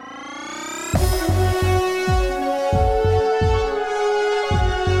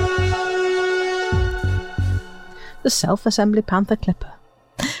 The Self-Assembly Panther Clipper.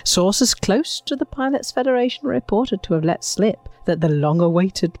 Sources close to the Pilots Federation reported to have let slip that the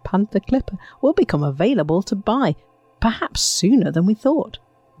long-awaited Panther Clipper will become available to buy, perhaps sooner than we thought.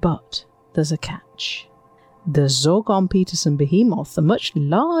 But there's a catch. The Zorgon Peterson Behemoth, a much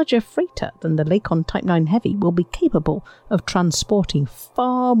larger freighter than the Lakon Type 9 Heavy, will be capable of transporting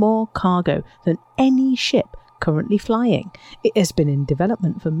far more cargo than any ship currently flying. It has been in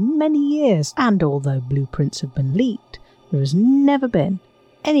development for many years, and although blueprints have been leaked, there has never been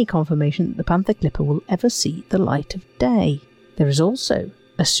any confirmation that the Panther Clipper will ever see the light of day. There is also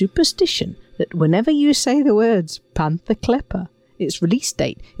a superstition that whenever you say the words Panther Clipper, its release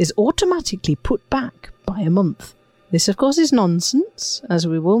date is automatically put back by a month. This, of course, is nonsense, as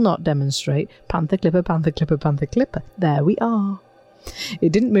we will not demonstrate Panther Clipper, Panther Clipper, Panther Clipper. There we are.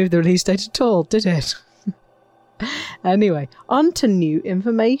 It didn't move the release date at all, did it? Anyway, on to new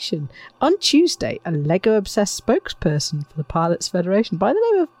information. On Tuesday, a Lego-obsessed spokesperson for the Pilots Federation by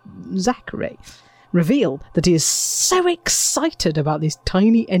the name of Zachary revealed that he is so excited about these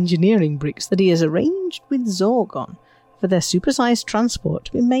tiny engineering bricks that he has arranged with Zorgon for their supersized transport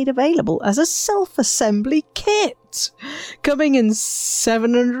to be made available as a self-assembly kit, coming in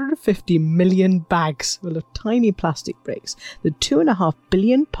 750 million bags full of tiny plastic bricks. The 2.5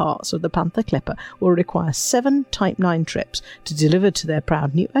 billion parts of the Panther Clipper will require 7 Type 9 trips to deliver to their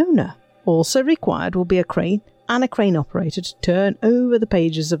proud new owner. Also required will be a crane and a crane operator to turn over the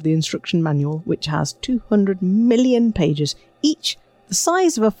pages of the instruction manual, which has 200 million pages, each the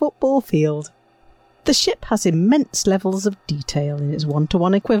size of a football field. The ship has immense levels of detail in its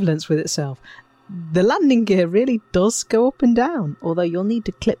one-to-one equivalence with itself. The landing gear really does go up and down, although you'll need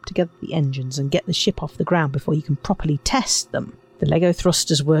to clip together the engines and get the ship off the ground before you can properly test them. The Lego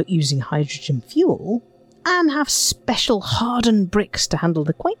thrusters work using hydrogen fuel and have special hardened bricks to handle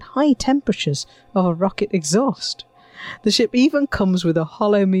the quite high temperatures of a rocket exhaust. The ship even comes with a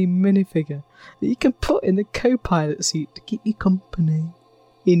Hollow Me minifigure that you can put in the co-pilot seat to keep you company.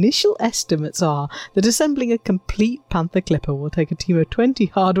 Initial estimates are that assembling a complete Panther Clipper will take a team of 20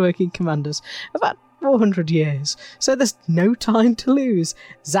 hard-working commanders about 400 years, so there's no time to lose.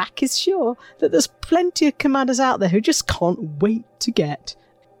 Zach is sure that there's plenty of commanders out there who just can't wait to get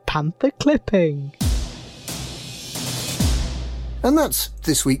Panther clipping. And that's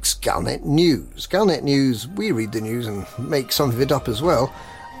this week's Galnet News. Galnet News, we read the news and make some of it up as well,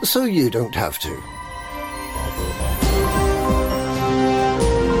 so you don't have to.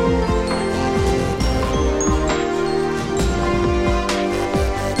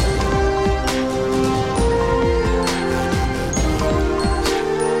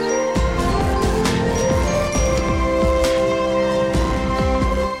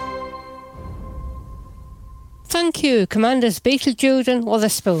 Thank you, Commanders Beetlejuice and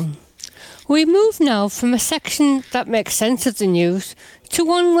Witherspoon. We move now from a section that makes sense of the news to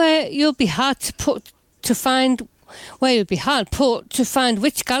one where you'll be hard put to find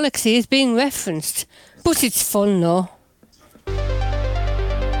which galaxy is being referenced. But it's fun, though.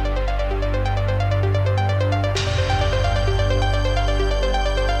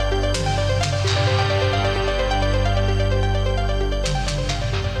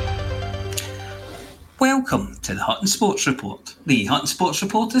 Welcome to the Hutton Sports Report. The Hutton Sports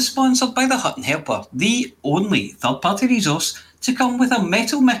Report is sponsored by the Hutton Helper, the only third-party resource to come with a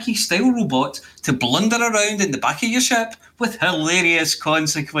Metal Mickey-style robot to blunder around in the back of your ship with hilarious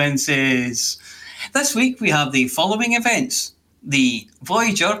consequences. This week we have the following events. The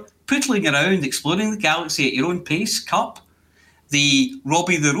Voyager pootling around exploring the galaxy at your own pace Cup. The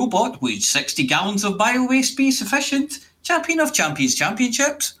Robbie the Robot, would 60 gallons of bio-waste be sufficient? Champion of Champions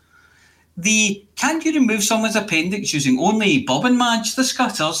Championships. The Can You Remove Someone's Appendix Using Only Bob and Madge the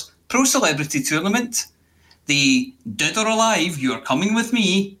Scutters Pro Celebrity Tournament. The Dead or Alive, You're Coming With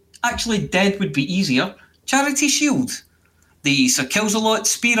Me, actually dead would be easier, Charity Shield. The Sir Kills-A-Lot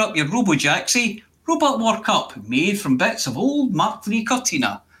Spear Up Your Robo-Jaxi Robot War Cup, made from bits of old Mark III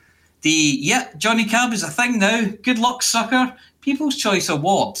Cortina. The Johnny Cab is a thing now, good luck sucker, People's Choice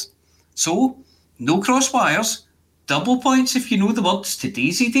Award. So, no cross wires, double points if you know the words to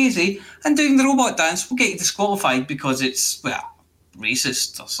Daisy Daisy, and doing the robot dance will get you disqualified because it's, well,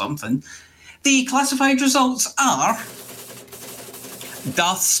 racist or something. The classified results are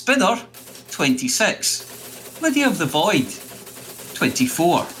Darth Spinner, 26. Lydia of the Void,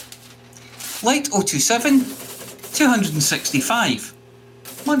 24. Light 027, 265.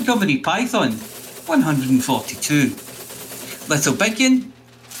 Montgomery Python, 142. Little Biggin,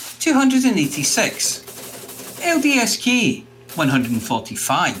 286. LDSK,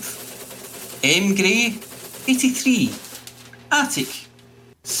 145. M. Gray, 83. Attic,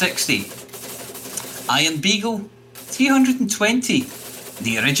 60. Iron Beagle, 320.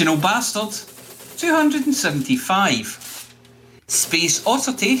 The Original Bastard, 275. Space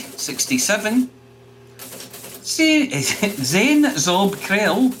Oddity, 67. Zane Zob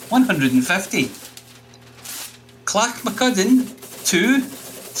Krell, 150. Clach McCudden, 2.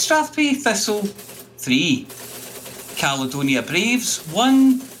 Strathpay Thistle, 3. Caledonia Braves,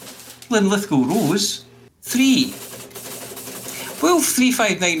 1. Linlithgow Rose, 3. Wolf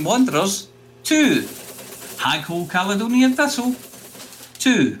 359 Wanderers, 2. Haghole Caledonian Thistle,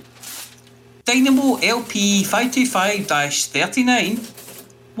 2. Dynamo LP 525-39,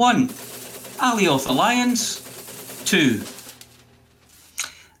 1. Alioth Alliance, 2.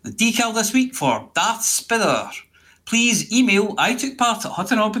 The decal this week for Darth Spinner. Please email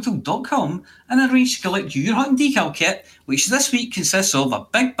itookpart@huttonorbital.com and arrange to collect your Hutton decal kit, which this week consists of a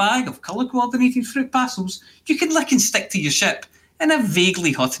big bag of colour-coordinated fruit pastilles you can lick and stick to your ship in a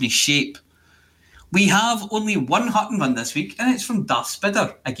vaguely Huttony shape. We have only one Hutton one this week, and it's from Darth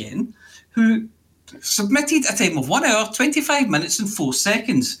Spinner again, who submitted a time of 1 hour, 25 minutes and 4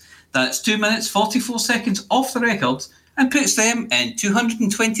 seconds. That's 2 minutes, 44 seconds off the record, and puts them in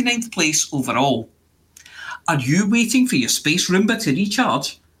 229th place overall. Are you waiting for your space Roomba to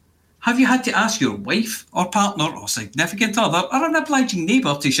recharge? Have you had to ask your wife or partner or significant other or an obliging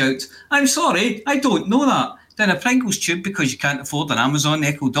neighbour to shout, "I'm sorry, I don't know that," down a Pringles tube because you can't afford an Amazon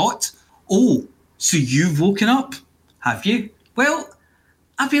Echo Dot? Oh, so you've woken up, have you? Well,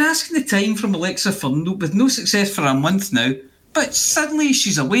 I've been asking the time from Alexa with no success for a month now, but suddenly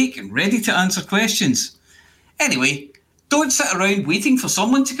she's awake and ready to answer questions. Anyway, don't sit around waiting for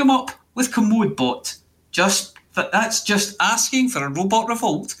someone to come up with CommodBot. That's just asking for a robot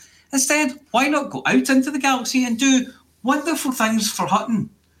revolt. Instead, why not go out into the galaxy and do wonderful things for Hutton?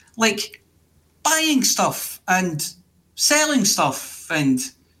 Like buying stuff and selling stuff and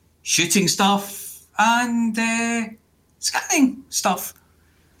shooting stuff and scanning stuff.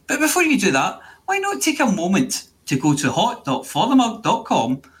 But before you do that, why not take a moment to go to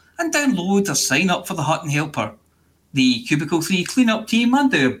hot.forthemug.com and download or sign up for the Hutton Helper. The Cubicle 3 cleanup team and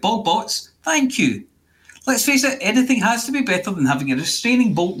their bug bots thank you. Let's face it, anything has to be better than having a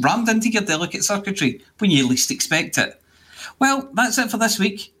restraining bolt rammed into your delicate circuitry when you least expect it. Well, that's it for this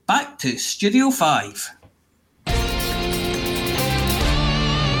week. Back to Studio 5.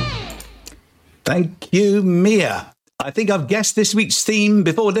 Thank you, Mia. I think I've guessed this week's theme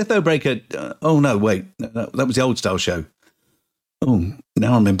before Lithobreaker. Oh, no, wait. No, that was the old style show. Oh,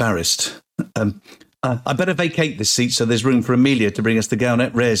 now I'm embarrassed. I better vacate this seat so there's room for Amelia to bring us the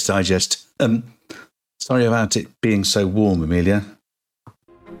Galnet Rares Digest. Sorry about it being so warm, Amelia.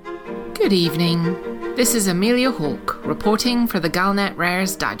 Good evening. This is Amelia Hawke, reporting for the Galnet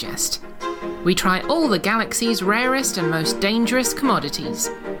Rares Digest. We try all the galaxy's rarest and most dangerous commodities,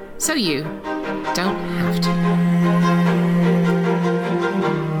 so you don't have to.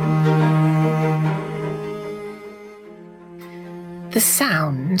 The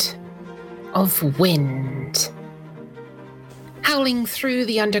sound of wind. Howling through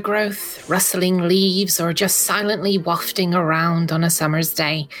the undergrowth, rustling leaves, or just silently wafting around on a summer's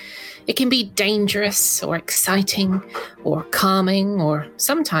day. It can be dangerous or exciting or calming or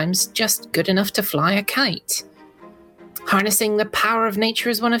sometimes just good enough to fly a kite. Harnessing the power of nature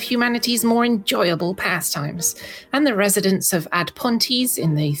is one of humanity's more enjoyable pastimes, and the residents of Ad Pontes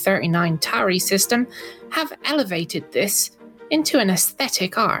in the 39 Tauri system have elevated this into an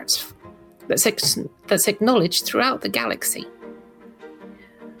aesthetic art that's acknowledged throughout the galaxy.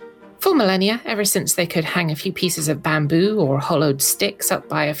 For millennia, ever since they could hang a few pieces of bamboo or hollowed sticks up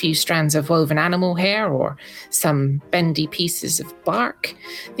by a few strands of woven animal hair or some bendy pieces of bark,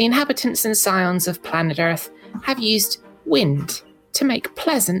 the inhabitants and scions of planet Earth have used wind to make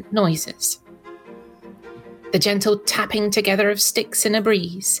pleasant noises. The gentle tapping together of sticks in a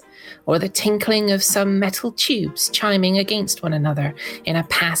breeze, or the tinkling of some metal tubes chiming against one another in a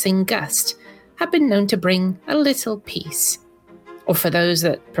passing gust, have been known to bring a little peace. Or for those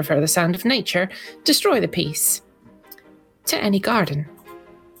that prefer the sound of nature, destroy the peace to any garden.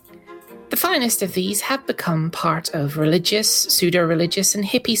 The finest of these have become part of religious, pseudo-religious and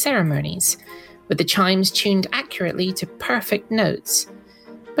hippie ceremonies, with the chimes tuned accurately to perfect notes.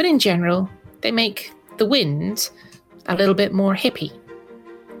 But in general, they make the wind a little bit more hippie.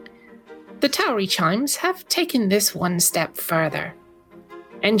 The Tauri chimes have taken this one step further.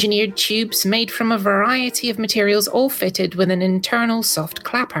 Engineered tubes made from a variety of materials, all fitted with an internal soft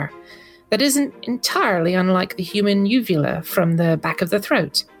clapper that isn't entirely unlike the human uvula from the back of the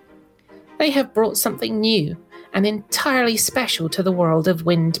throat. They have brought something new and entirely special to the world of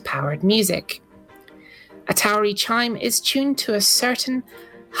wind-powered music. A Tauri chime is tuned to a certain,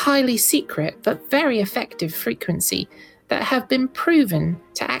 highly secret but very effective frequency that have been proven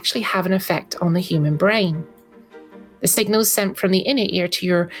to actually have an effect on the human brain. The signals sent from the inner ear to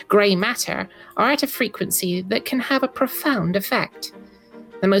your grey matter are at a frequency that can have a profound effect.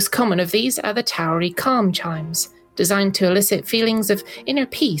 The most common of these are the Tauri calm chimes, designed to elicit feelings of inner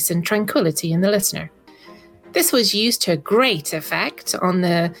peace and tranquility in the listener. This was used to great effect on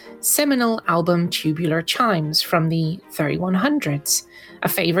the seminal album Tubular Chimes from the 3100s, a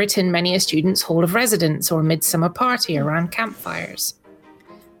favourite in many a student's hall of residence or midsummer party around campfires.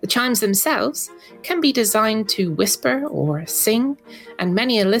 The chimes themselves can be designed to whisper or sing, and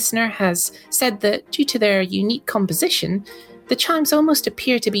many a listener has said that due to their unique composition, the chimes almost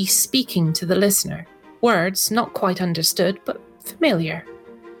appear to be speaking to the listener, words not quite understood but familiar.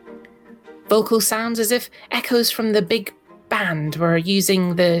 Vocal sounds as if echoes from the big band were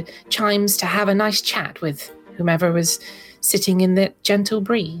using the chimes to have a nice chat with whomever was sitting in the gentle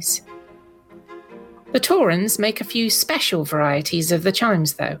breeze. The Taurans make a few special varieties of the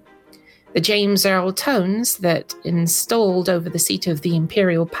chimes, though. The James Earl Tones that installed over the seat of the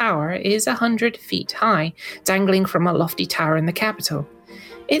imperial power is 100 feet high, dangling from a lofty tower in the capital.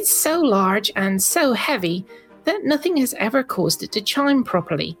 It's so large and so heavy that nothing has ever caused it to chime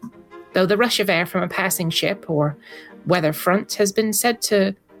properly, though the rush of air from a passing ship or weather front has been said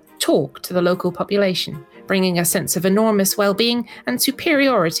to talk to the local population, bringing a sense of enormous well-being and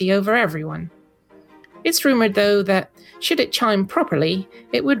superiority over everyone. It's rumoured, though, that should it chime properly,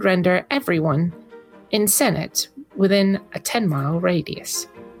 it would render everyone in Senate within a 10-mile radius.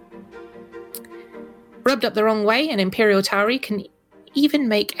 Rubbed up the wrong way, an imperial towery can even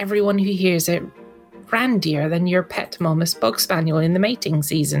make everyone who hears it randier than your pet Monmouth Bog Spaniel in the mating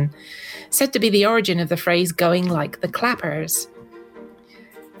season, said to be the origin of the phrase going like the clappers.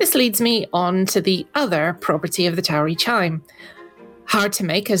 This leads me on to the other property of the Towery chime. Hard to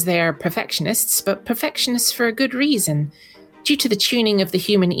make as they are perfectionists, but perfectionists for a good reason. Due to the tuning of the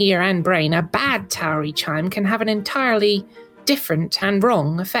human ear and brain, a bad Towery chime can have an entirely different and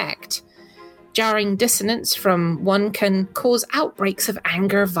wrong effect. Jarring dissonance from one can cause outbreaks of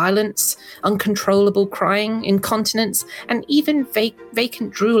anger, violence, uncontrollable crying, incontinence, and even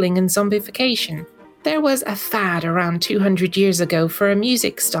vacant drooling and zombification. There was a fad around 200 years ago for a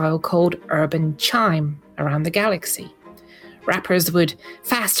music style called urban chime around the galaxy. Rappers would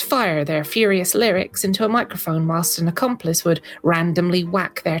fast-fire their furious lyrics into a microphone whilst an accomplice would randomly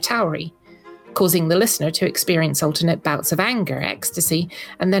whack their Towery, causing the listener to experience alternate bouts of anger, ecstasy,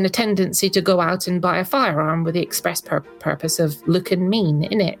 and then a tendency to go out and buy a firearm with the express purpose of looking mean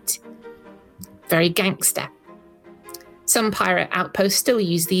in it. Very gangster. Some pirate outposts still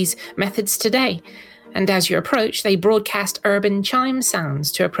use these methods today, and as you approach, they broadcast urban chime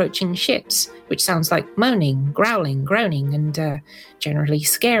sounds to approaching ships, which sounds like moaning, growling, groaning, and generally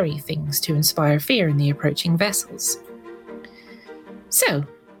scary things to inspire fear in the approaching vessels. So,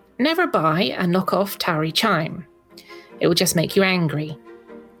 never buy a knockoff Towery chime. It will just make you angry.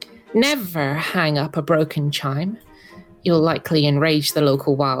 Never hang up a broken chime. You'll likely enrage the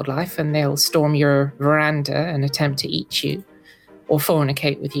local wildlife and they'll storm your veranda and attempt to eat you, or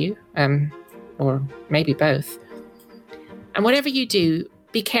fornicate with you, or maybe both. And whatever you do,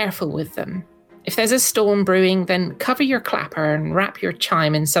 be careful with them. If there's a storm brewing, then cover your clapper and wrap your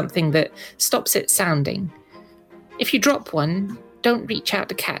chime in something that stops it sounding. If you drop one, don't reach out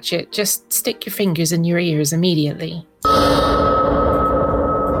to catch it, just stick your fingers in your ears immediately.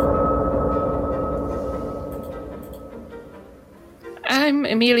 I'm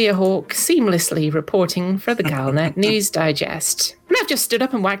Amelia Hawke, seamlessly reporting for the Galnet News Digest. And I've just stood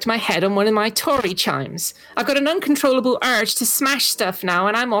up and whacked my head on one of my Tory chimes. I've got an uncontrollable urge to smash stuff now,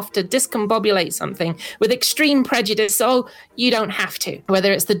 and I'm off to discombobulate something with extreme prejudice, so you don't have to.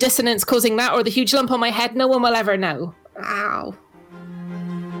 Whether it's the dissonance causing that or the huge lump on my head, no one will ever know. Ow.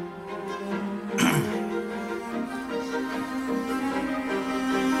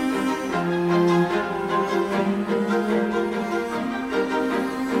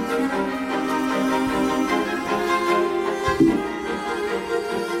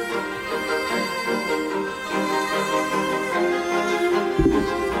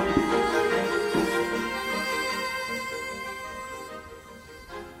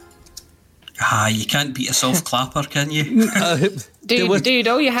 You can't beat a soft clapper, can you? Dude,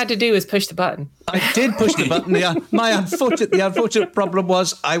 all you had to do was push the button. I did push the button. The unfortunate problem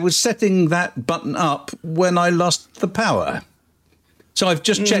was I was setting that button up when I lost the power. So I've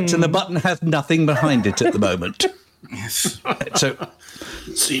just checked and the button has nothing behind it at the moment. Yes. So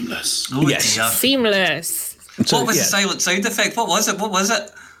seamless. Oh, yes. Dear. Seamless. So, what was the silent sound effect? What was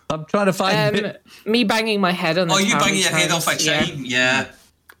it? I'm trying to find it. Me banging my head on the you banging your head off a chime? Yeah.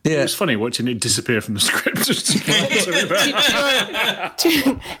 It was funny watching it disappear from the script.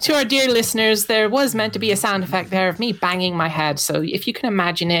 To our dear listeners, there was meant to be a sound effect there of me banging my head. So if you can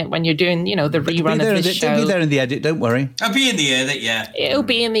imagine it when you're doing, the rerun of this show. It'll be there in the edit, don't worry. I'll be in the edit, yeah. It'll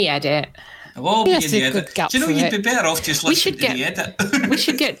be in the edit. It'll be in the edit. Do you know you'd be better off just listening to the edit? We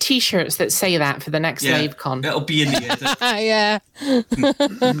should get T-shirts that say that for the next LaveCon. It'll be in the edit. Yeah.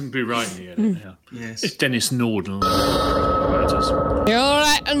 Be right in the edit, yeah. Yes. It's Dennis Norden. You're all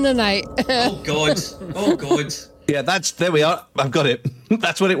right on the night. Oh, God. Yeah, there we are. I've got it.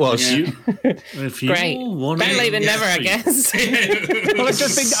 That's what it was. Yeah. Great. Better late than never, I guess. Well, I've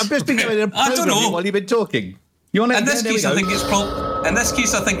just been going to I don't know. while you've been talking. You want In this case, I think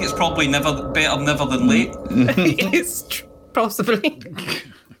it's probably better never than late. It's possibly.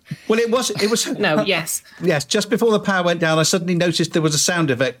 Well, it was. No, yes. Yes, just before the power went down, I suddenly noticed there was a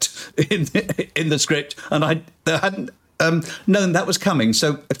sound effect in the script, and I hadn't known that was coming,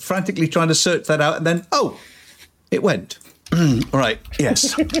 so I frantically trying to search that out, and then, it went. Right,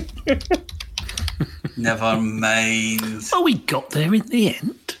 yes. Never mind. Oh, we got there in the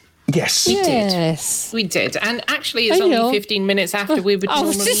end. Yes. Yes. We did. And actually, it's I know. only 15 minutes after we would I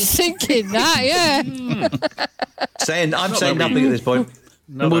was normally... just thinking that, yeah. I'm saying nothing at this point.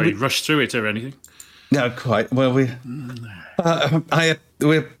 Nobody rushed through it or anything. No, quite. Well, we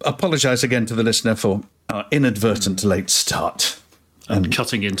apologise again to the listener for our inadvertent late start. And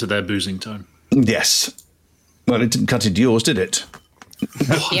cutting into their boozing time. Yes. Well, it didn't cut into yours, did it?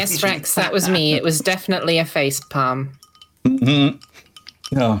 Yes, Rex, that was me. It was definitely a face palm. Mm-hmm.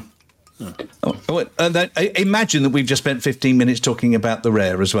 Oh. Imagine that we've just spent 15 minutes talking about the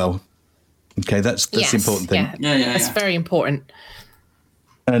rare as well. Okay, that's the important thing. Yeah. That's very important.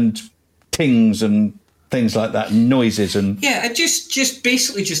 And tings and things like that, and noises and... Yeah, I just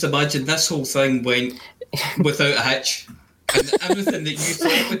basically just imagine this whole thing went without a hitch. And everything that you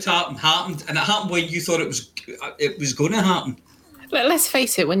thought would happen happened, and it happened when you thought it was going to happen. Let's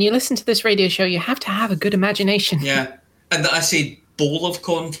face it, when you listen to this radio show, you have to have a good imagination. Yeah, and I said bowl of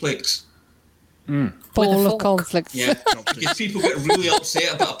cornflakes. Bowl of cornflakes. Yeah, because people get really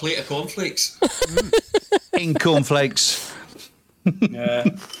upset about a plate of cornflakes. In cornflakes. Yeah.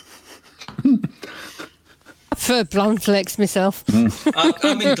 For blonde flakes myself.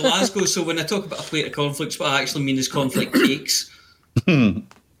 I'm in Glasgow, so when I talk about a plate of cornflakes, what I actually mean is cornflake cakes.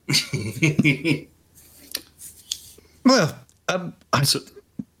 Well,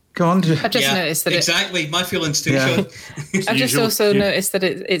 go on. I've just noticed that exactly. My feelings too. Yeah. Sean. I've just also noticed that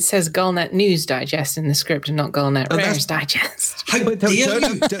it says Gullnet News Digest in the script and not Gullnet Rares Digest. How dare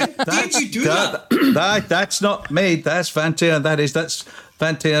you? Did you do that? That's not me. That's Fantia. That's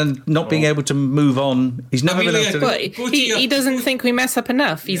Fantia not being able to move on. He's never been able to... But he doesn't think we mess up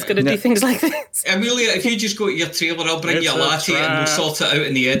enough. He's going to do things like this. Amelia, if you just go to your trailer, I'll bring you a latte and we'll sort it out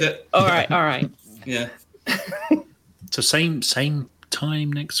in the edit. All right. Yeah. So same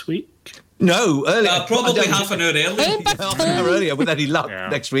time next week? No, earlier. Probably half an hour earlier. Half an hour earlier, with any luck,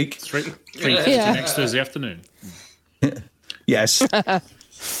 next week. 3:50 next Thursday afternoon. Yes.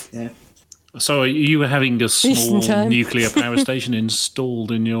 Yeah. So you were having a small Decent time. nuclear power station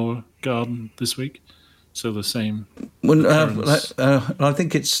installed in your garden this week? So the same Well, occurrence I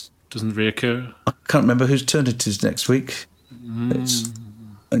think it's... doesn't reoccur? I can't remember whose turn it is next week.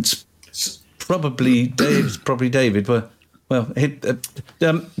 It's probably David. Well,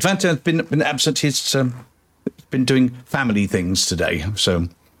 Fantia has been absent. He's been doing family things today. So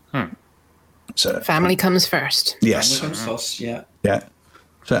Family comes first. Yes. Family comes first, yeah. Yeah.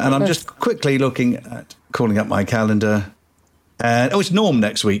 So, and I'm just quickly calling up my calendar. And it's Norm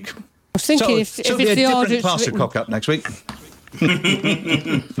next week. I was thinking if it'll it's be a the order different it's plaster written. cock up next week.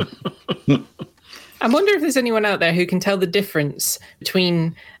 I wonder if there's anyone out there who can tell the difference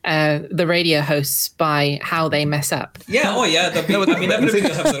between the radio hosts by how they mess up. Yeah, everybody will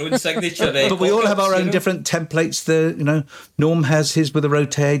have their own signature. But we all have our own you know? different templates. Norm has his with a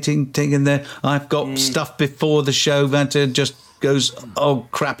rotating thing in there. I've got stuff before the show that just goes, oh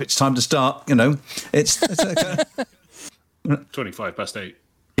crap, it's time to start. It's 8:25.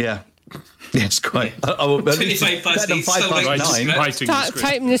 Yeah. Yes, quite. 25 past 8, five still past writing 9. Writing the script.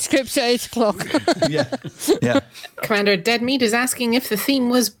 Typing the scripts at 8 o'clock. Yeah. Commander Deadmeat is asking if the theme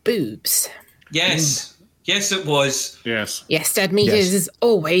was boobs. Yes. Yes, it was. Yes. Yes, Deadmeat Yes. is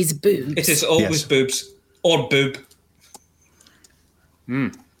always boobs. It is always Yes. boobs. Or boob.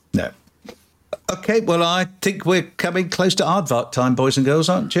 No. Okay, well, I think we're coming close to Aardvark time, boys and girls,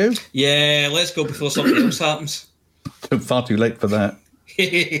 aren't you? Yeah, let's go before something else happens. Far too late for that.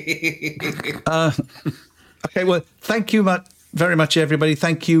 Okay, well, thank you very much, everybody.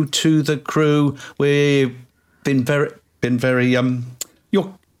 Thank you to the crew. We've been very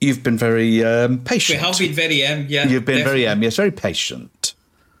you've been very patient. We have been very yeah. You've been definitely. very yes, very patient.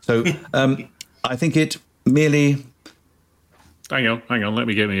 So I think it merely... Hang on, let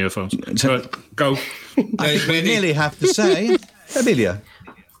me get my earphones. Go. I think we merely have to say, Amelia.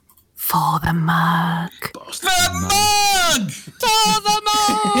 For the mug. The mug!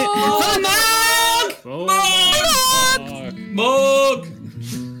 Mug!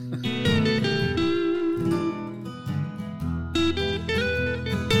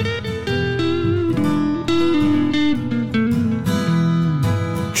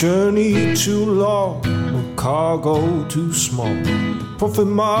 Journey too long, or cargo too small. Profit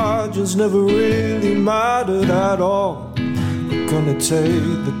margins never really mattered at all. We're gonna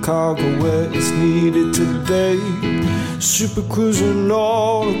take the cargo where it's needed today. Super cruising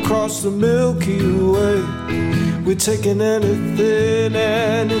all across the Milky Way. We're taking anything,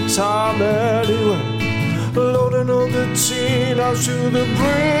 anytime, anywhere. Loading up the tin house to the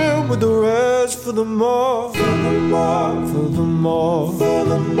brim with the rest for the more, for the more, for the more, for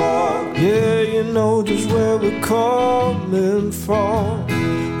the more. Yeah, you know just where we're coming from.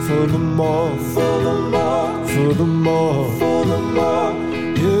 For the more, for the more, for the more, for the more.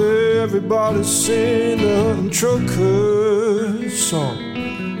 Yeah, everybody sing the trucker song.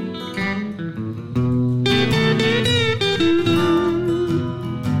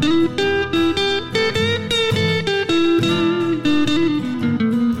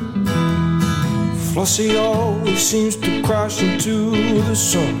 Flossie always seems to crash into the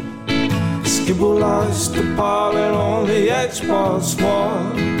sun. Skibble likes the pilot on the Xbox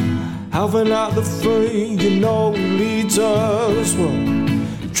One. Alvin at the free, you know he leads us well.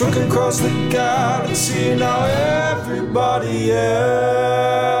 Trucking across the galaxy, now everybody out.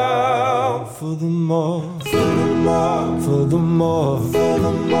 For the more, for the more, for the more, for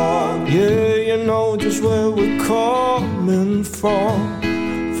the more. Yeah, you know just where we're coming from.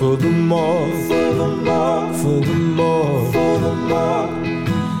 For the more, for the more, for the more, for the more.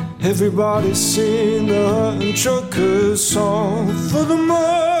 Everybody sing the trucker song. For the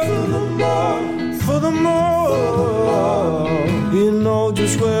more, for the more, for the more. You know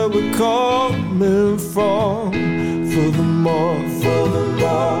just where we're coming from. For the more, for the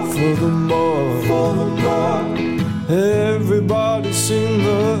more, for the more, for the more. Everybody sing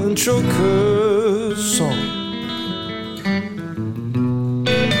the trucker song.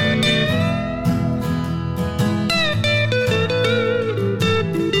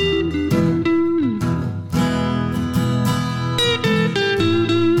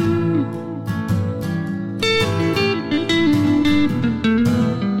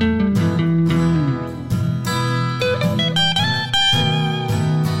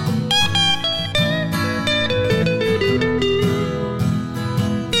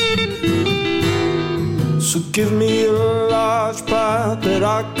 So give me a large path that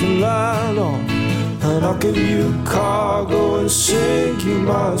I can land on, and I'll give you cargo and sing you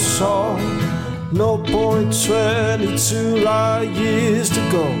my song. No point 22 light years to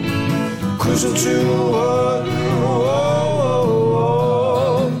go, cruising to what?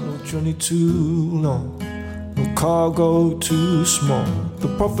 No journey too long, no cargo too small. The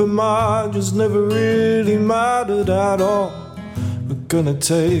profit margins never really mattered at all. We're gonna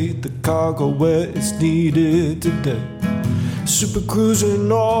take the cargo where it's needed today. Super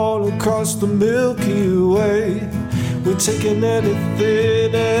cruising all across the Milky Way. We're taking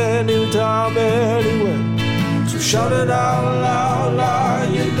anything, anytime, anywhere. So shout it out loud, loud.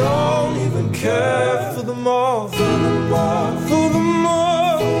 You don't even care. For the more, for the more, for the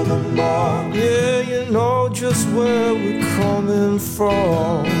more, for the more. Yeah, you know just where we're coming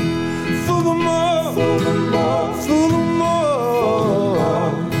from. For the more, for the more, for the more.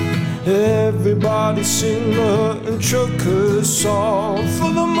 Everybody sing the trucker song.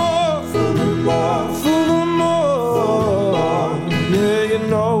 For the more, for the more, for the more. Yeah, you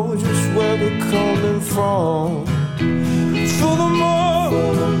know just where we're coming from. For the more,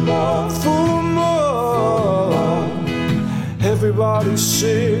 for the more, for the more. Everybody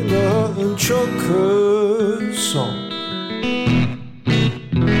sing the trucker song.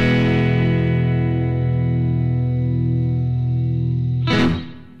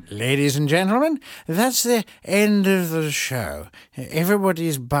 Ladies and gentlemen, that's the end of the show.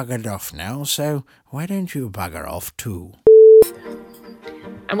 Everybody's buggered off now, so why don't you bugger off too?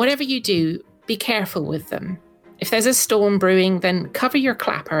 And whatever you do, be careful with them. If there's a storm brewing, then cover your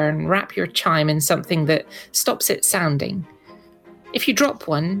clapper and wrap your chime in something that stops it sounding. If you drop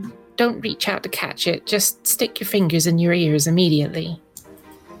one, don't reach out to catch it, just stick your fingers in your ears immediately.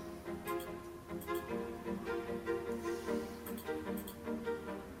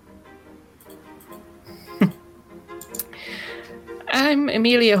 I'm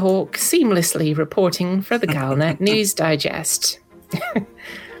Amelia Hawke, seamlessly reporting for the Galnet News Digest. And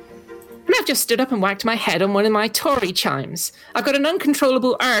I've just stood up and whacked my head on one of my Tory chimes. I've got an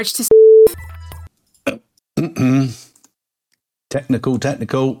uncontrollable urge to...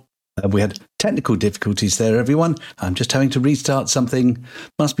 Technical. We had technical difficulties there, everyone. I'm just having to restart something.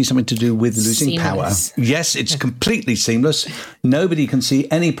 Must be something to do with losing Seamless. power. Yes, it's completely seamless. Nobody can see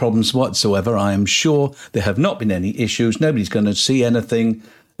any problems whatsoever. I am sure there have not been any issues. Nobody's going to see anything.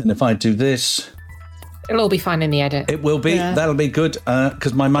 And if I do this... It'll all be fine in the edit. It will be. Yeah. That'll be good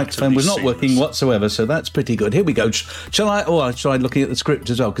because my microphone was not working whatsoever. So that's pretty good. Here we go. Shall I looking at the script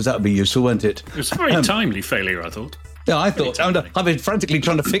as well? Because that would be useful, won't it? It was a very timely failure, I thought. Yeah, I thought. I've been frantically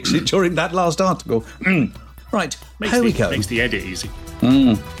trying to fix it during that last article. Right, here we go. Makes the edit easy.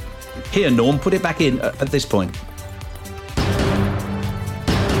 Here, Norm, put it back in at this point.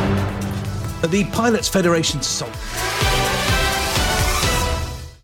 the Pilots Federation song.